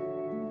finger.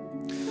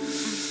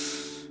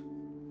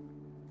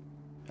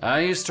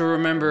 I used to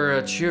remember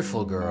a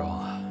cheerful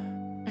girl.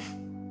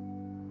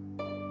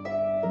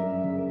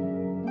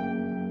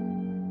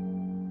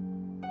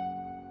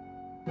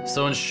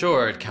 So in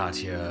short,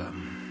 Katya,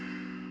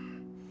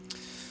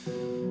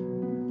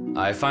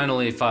 I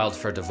finally filed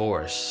for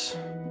divorce.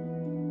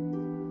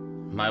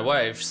 My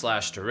wife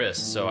slashed her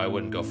wrist so I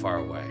wouldn't go far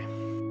away.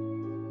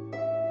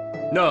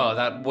 No,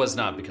 that was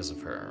not because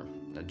of her.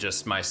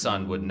 Just my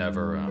son would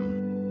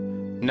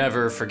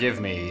never forgive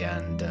me,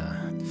 and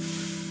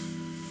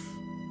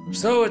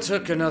so it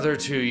took another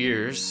 2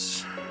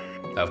 years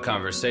of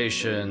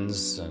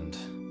conversations, and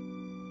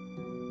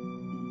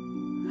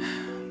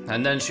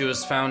then she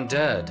was found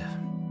dead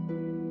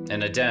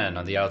in a den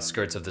on the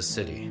outskirts of the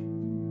city.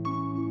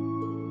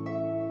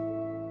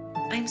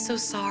 I'm so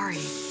sorry.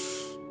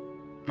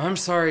 I'm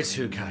sorry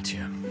too,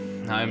 Katya.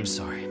 I'm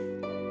sorry.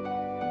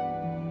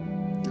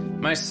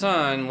 My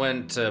son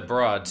went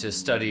abroad to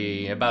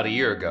study about a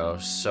year ago,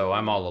 so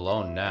I'm all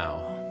alone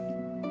now.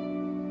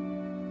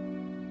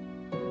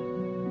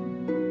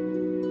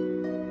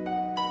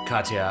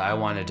 Katya, I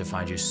wanted to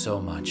find you so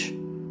much.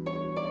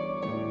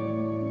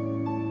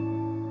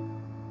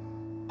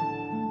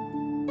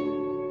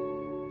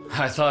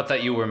 I thought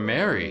that you were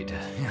married.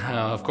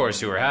 Of course,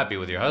 you were happy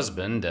with your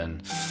husband,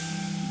 and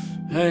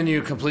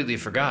you completely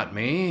forgot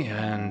me,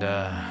 and,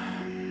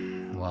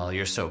 well,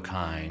 you're so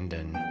kind,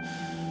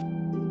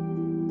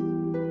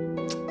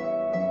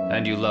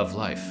 and you love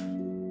life.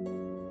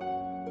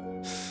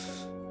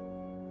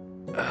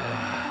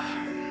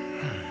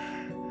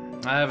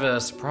 I have a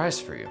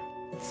surprise for you.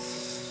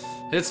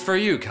 It's for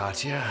you,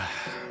 Katya.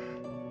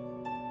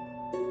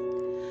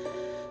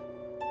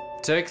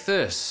 Take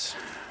this.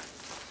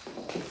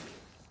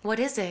 What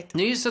is it?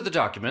 These are the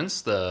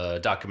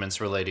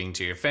documents relating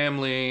to your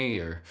family,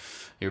 your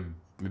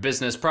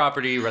business,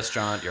 property,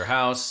 restaurant, your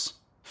house.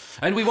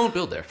 And we won't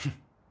build there.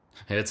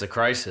 It's a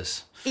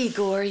crisis.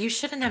 Igor, you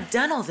shouldn't have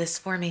done all this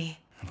for me.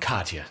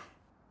 Katya,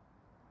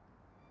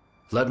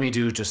 let me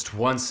do just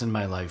once in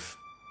my life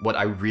what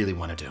I really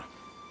want to do.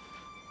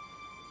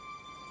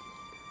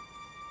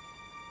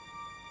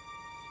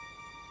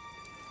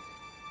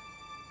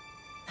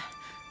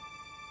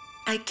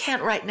 I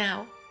can't right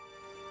now.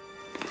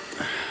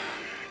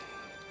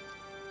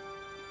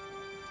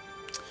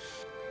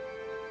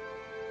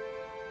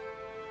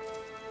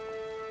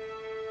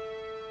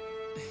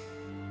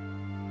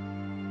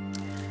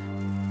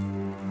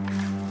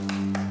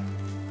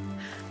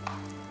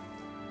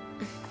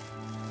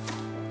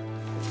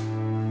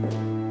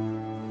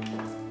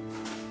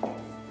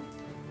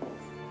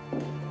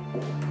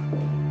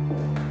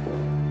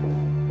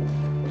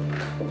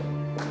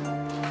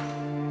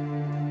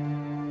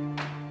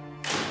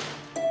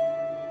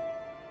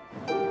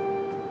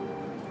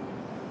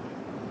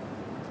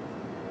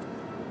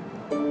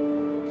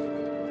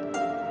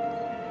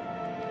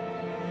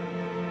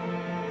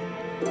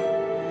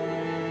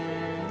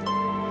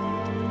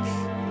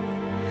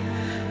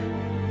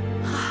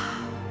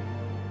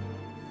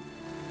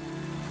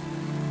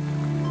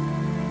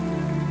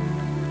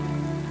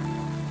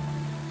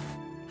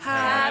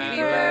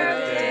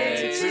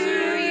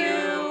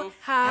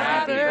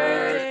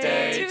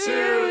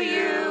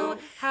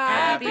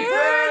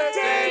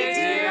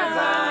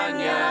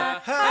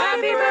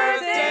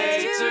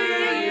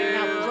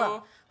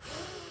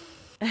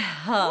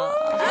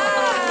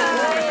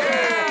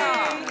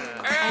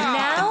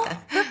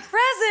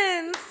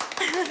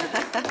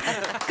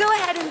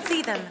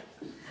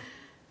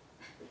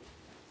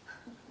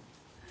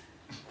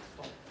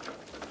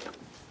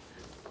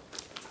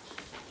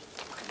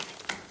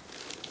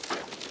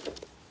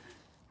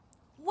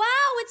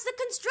 it's the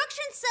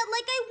construction set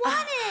like I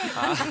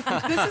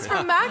wanted. This is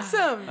from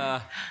Maxim.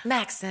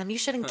 Maxim, you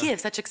shouldn't give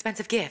such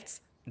expensive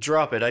gifts.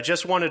 Drop it. I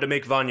just wanted to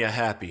make Vanya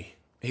happy.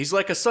 He's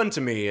like a son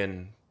to me,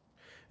 and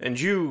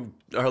you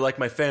are like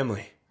my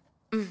family.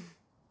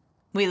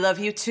 We love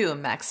you too,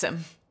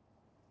 Maxim.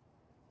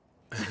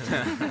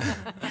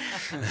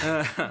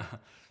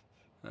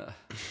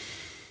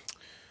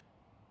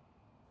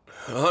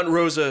 Aunt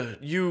Rosa,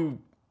 you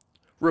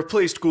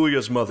replaced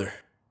Gulia's mother.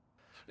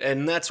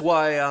 And that's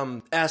why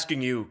I'm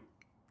asking you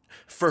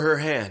for her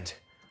hand.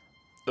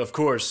 Of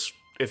course,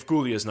 if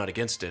Gulia's not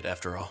against it,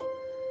 after all.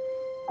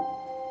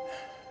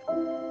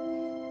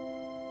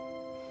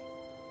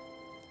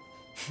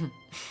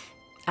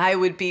 I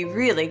would be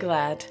really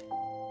glad.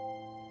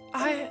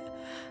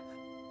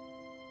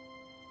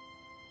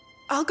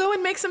 I'll go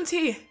and make some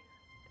tea.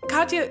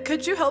 Katya,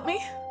 could you help me?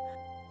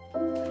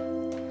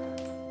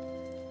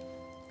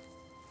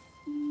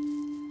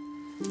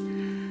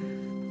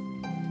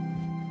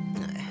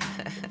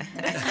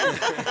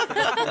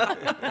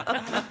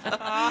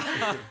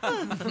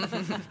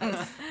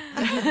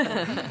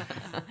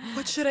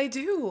 What should I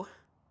do?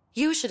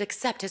 You should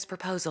accept his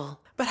proposal.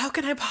 But how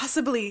can I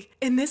possibly?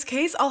 In this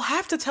case, I'll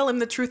have to tell him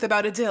the truth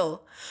about Adil.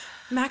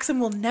 Maxim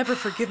will never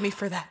forgive me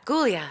for that.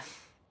 Gulia,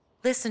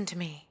 listen to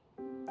me.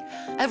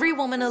 Every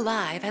woman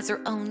alive has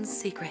her own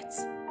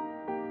secrets.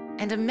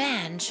 And a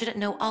man shouldn't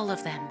know all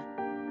of them.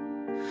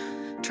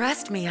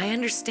 Trust me, I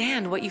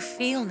understand what you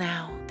feel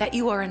now, that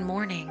you are in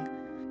mourning.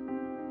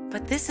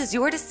 But this is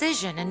your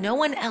decision and no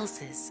one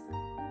else's.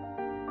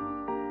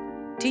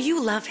 Do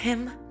you love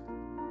him?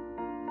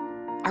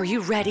 Are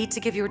you ready to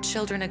give your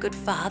children a good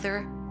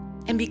father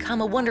and become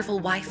a wonderful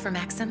wife for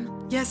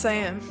Maxim? Yes, I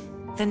am.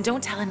 Then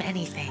don't tell him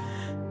anything.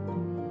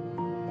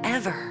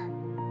 Ever.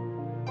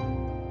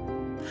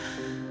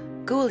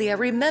 Gulia,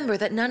 remember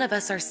that none of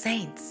us are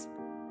saints.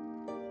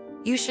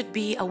 You should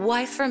be a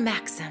wife for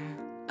Maxim,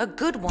 a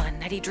good one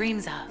that he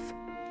dreams of.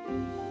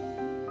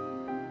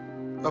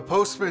 A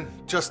postman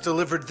just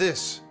delivered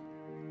this.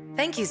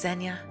 Thank you,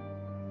 Xenia.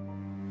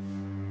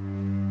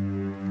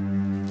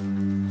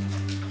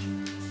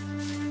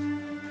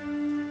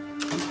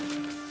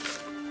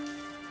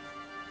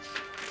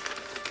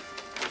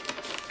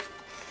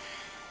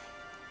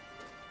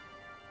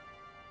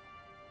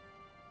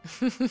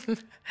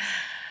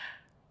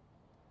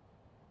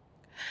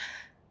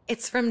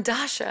 It's from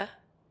Dasha.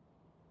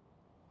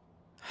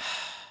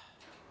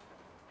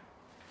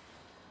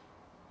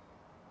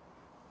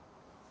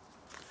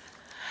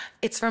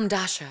 It's from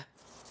Dasha.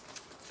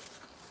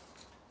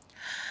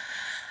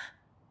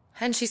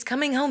 And she's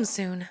coming home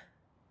soon.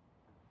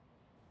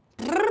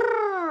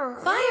 Fire!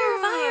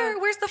 Fire!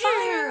 Where's the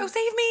fire? Oh,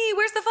 save me!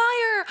 Where's the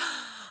fire?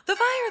 The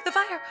fire! The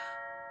fire!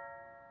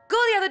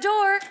 Gulia, the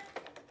door!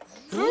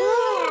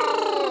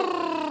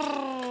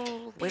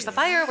 Where's the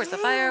fire? Where's the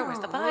fire? Where's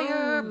the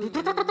fire?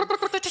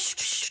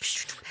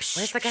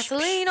 Where's the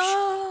gasoline?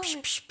 Oh!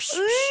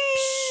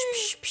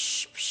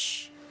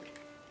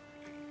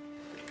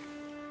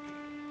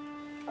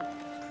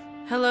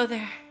 Hello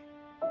there.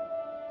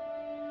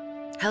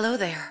 Hello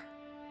there.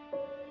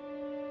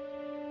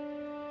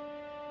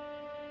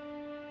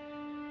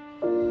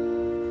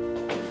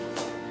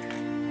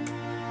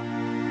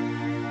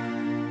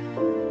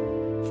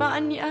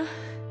 Vanya.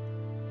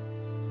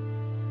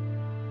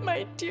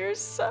 My dear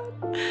son.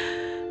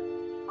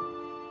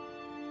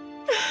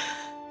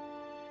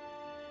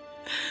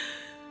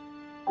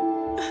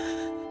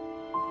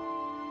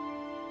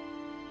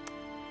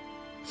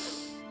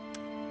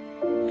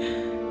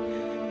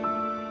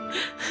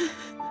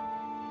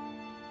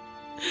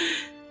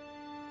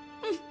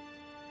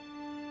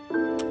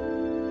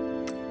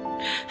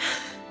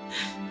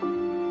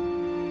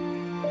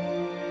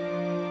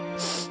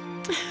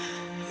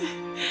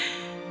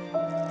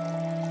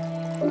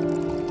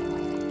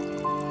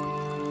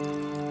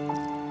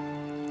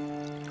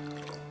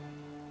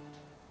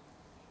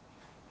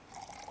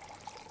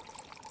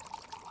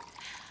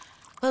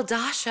 Well,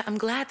 Dasha, I'm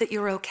glad that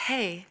you're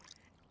okay.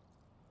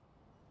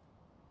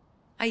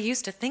 I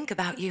used to think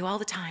about you all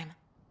the time.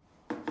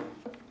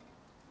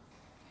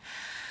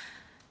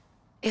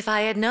 If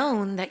I had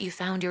known that you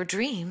found your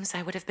dreams,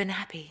 I would have been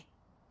happy.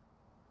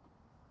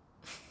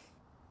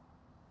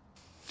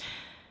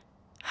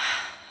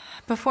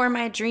 Before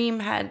my dream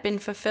had been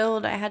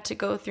fulfilled, I had to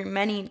go through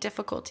many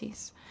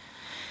difficulties.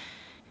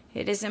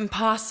 It is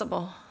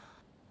impossible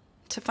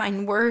to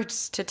find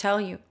words to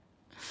tell you.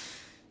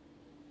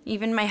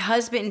 Even my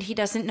husband, he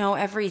doesn't know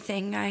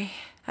everything.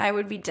 I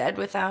would be dead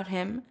without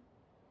him.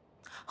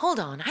 Hold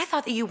on, I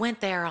thought that you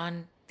went there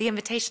on the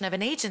invitation of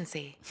an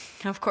agency.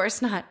 Of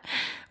course not.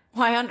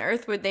 Why on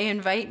earth would they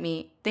invite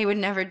me? They would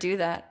never do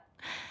that.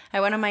 I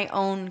went on my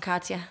own,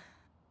 Katya.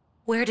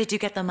 Where did you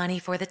get the money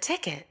for the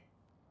ticket?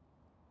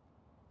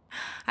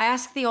 I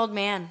asked the old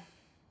man.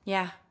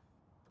 Yeah,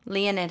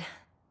 Leonid.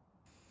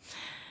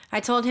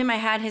 I told him I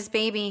had his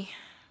baby.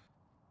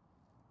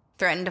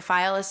 Threatened to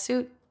file a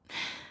suit.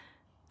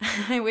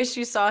 I wish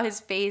you saw his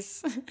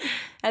face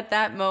at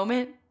that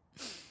moment.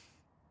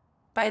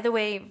 By the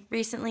way,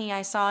 recently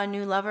I saw a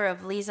new lover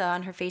of Lisa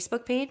on her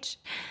Facebook page.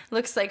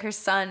 Looks like her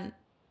son.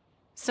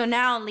 So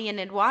now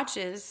Leonid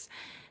watches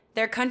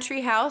their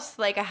country house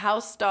like a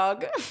house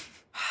dog.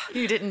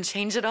 You didn't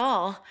change at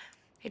all.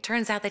 It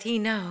turns out that he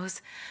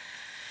knows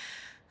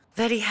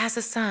that he has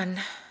a son.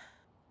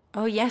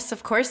 Oh, yes,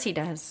 of course he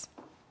does.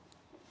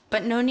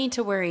 But no need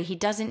to worry, he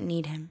doesn't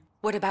need him.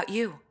 What about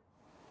you?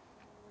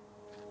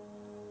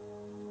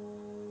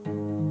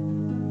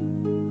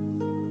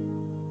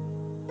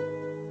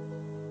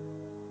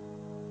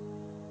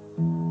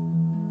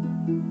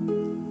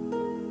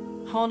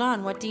 Hold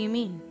on, what do you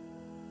mean?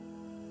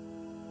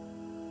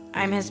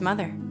 I'm his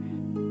mother.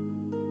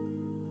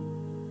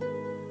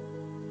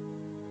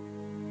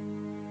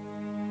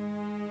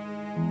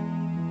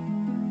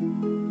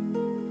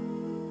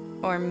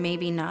 Or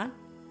maybe not.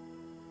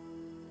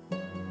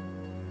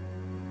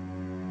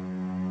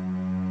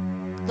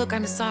 Look,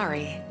 I'm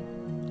sorry.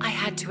 I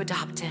had to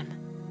adopt him.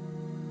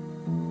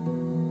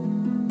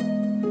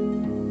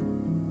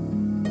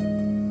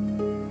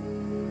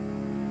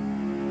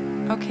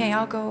 Okay,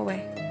 I'll go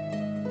away.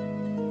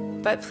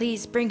 But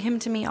please bring him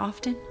to me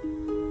often.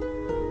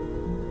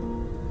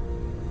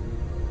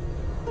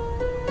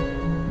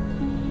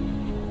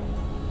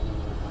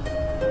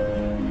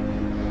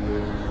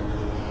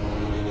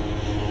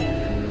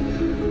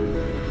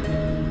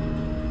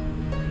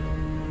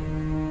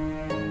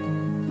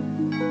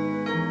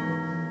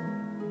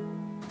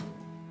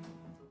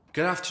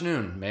 Good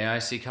afternoon. May I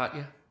see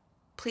Katya?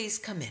 Please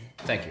come in.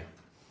 Thank you.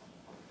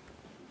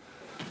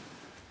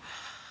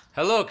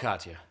 Hello,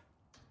 Katya.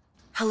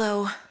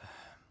 Hello.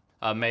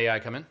 May I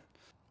come in?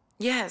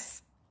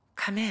 Yes,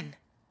 come in.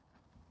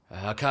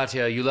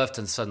 Katya, you left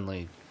and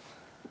suddenly...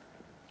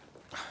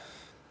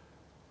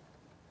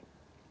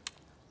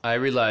 I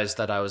realized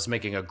that I was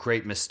making a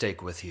great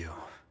mistake with you.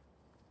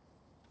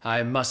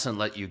 I mustn't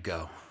let you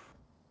go.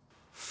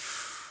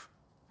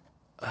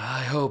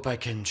 I hope I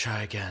can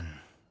try again.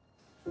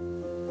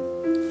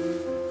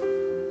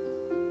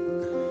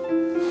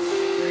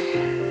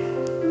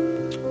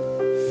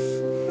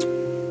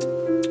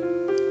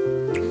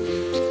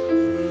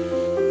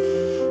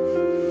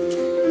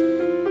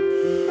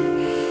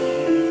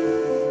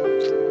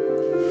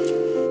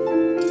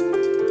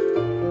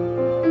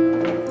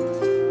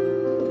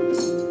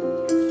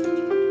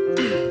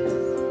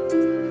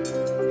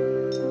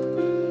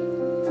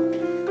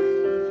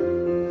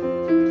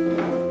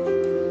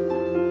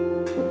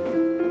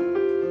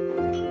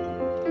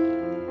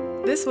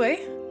 This way.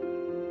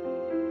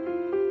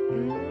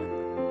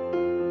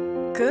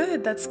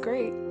 Good, that's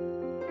great.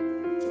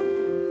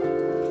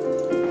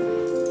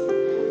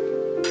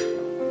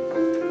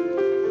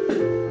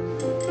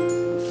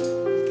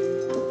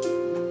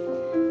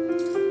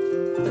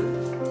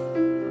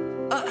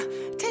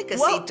 Take a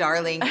seat,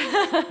 darling.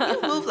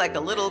 You move like a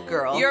little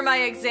girl. You're my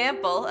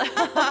example.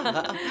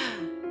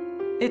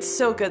 It's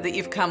so good that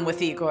you've come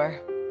with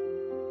Igor.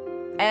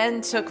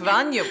 And took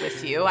Vanya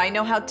with you. I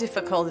know how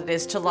difficult it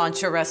is to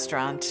launch a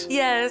restaurant.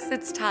 Yes,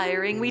 it's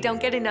tiring. We don't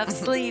get enough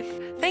sleep.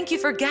 Thank you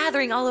for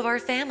gathering all of our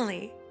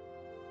family.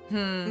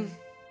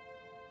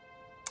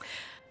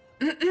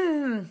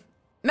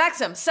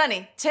 Maxim,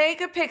 Sonny,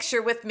 take a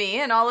picture with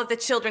me and all of the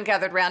children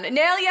gathered around.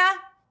 Nelia,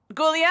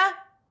 Gulia,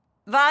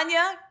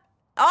 Vanya,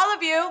 all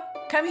of you,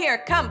 come here.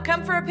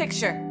 Come for a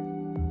picture.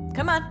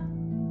 Come on.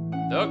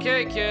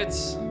 Okay,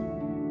 kids.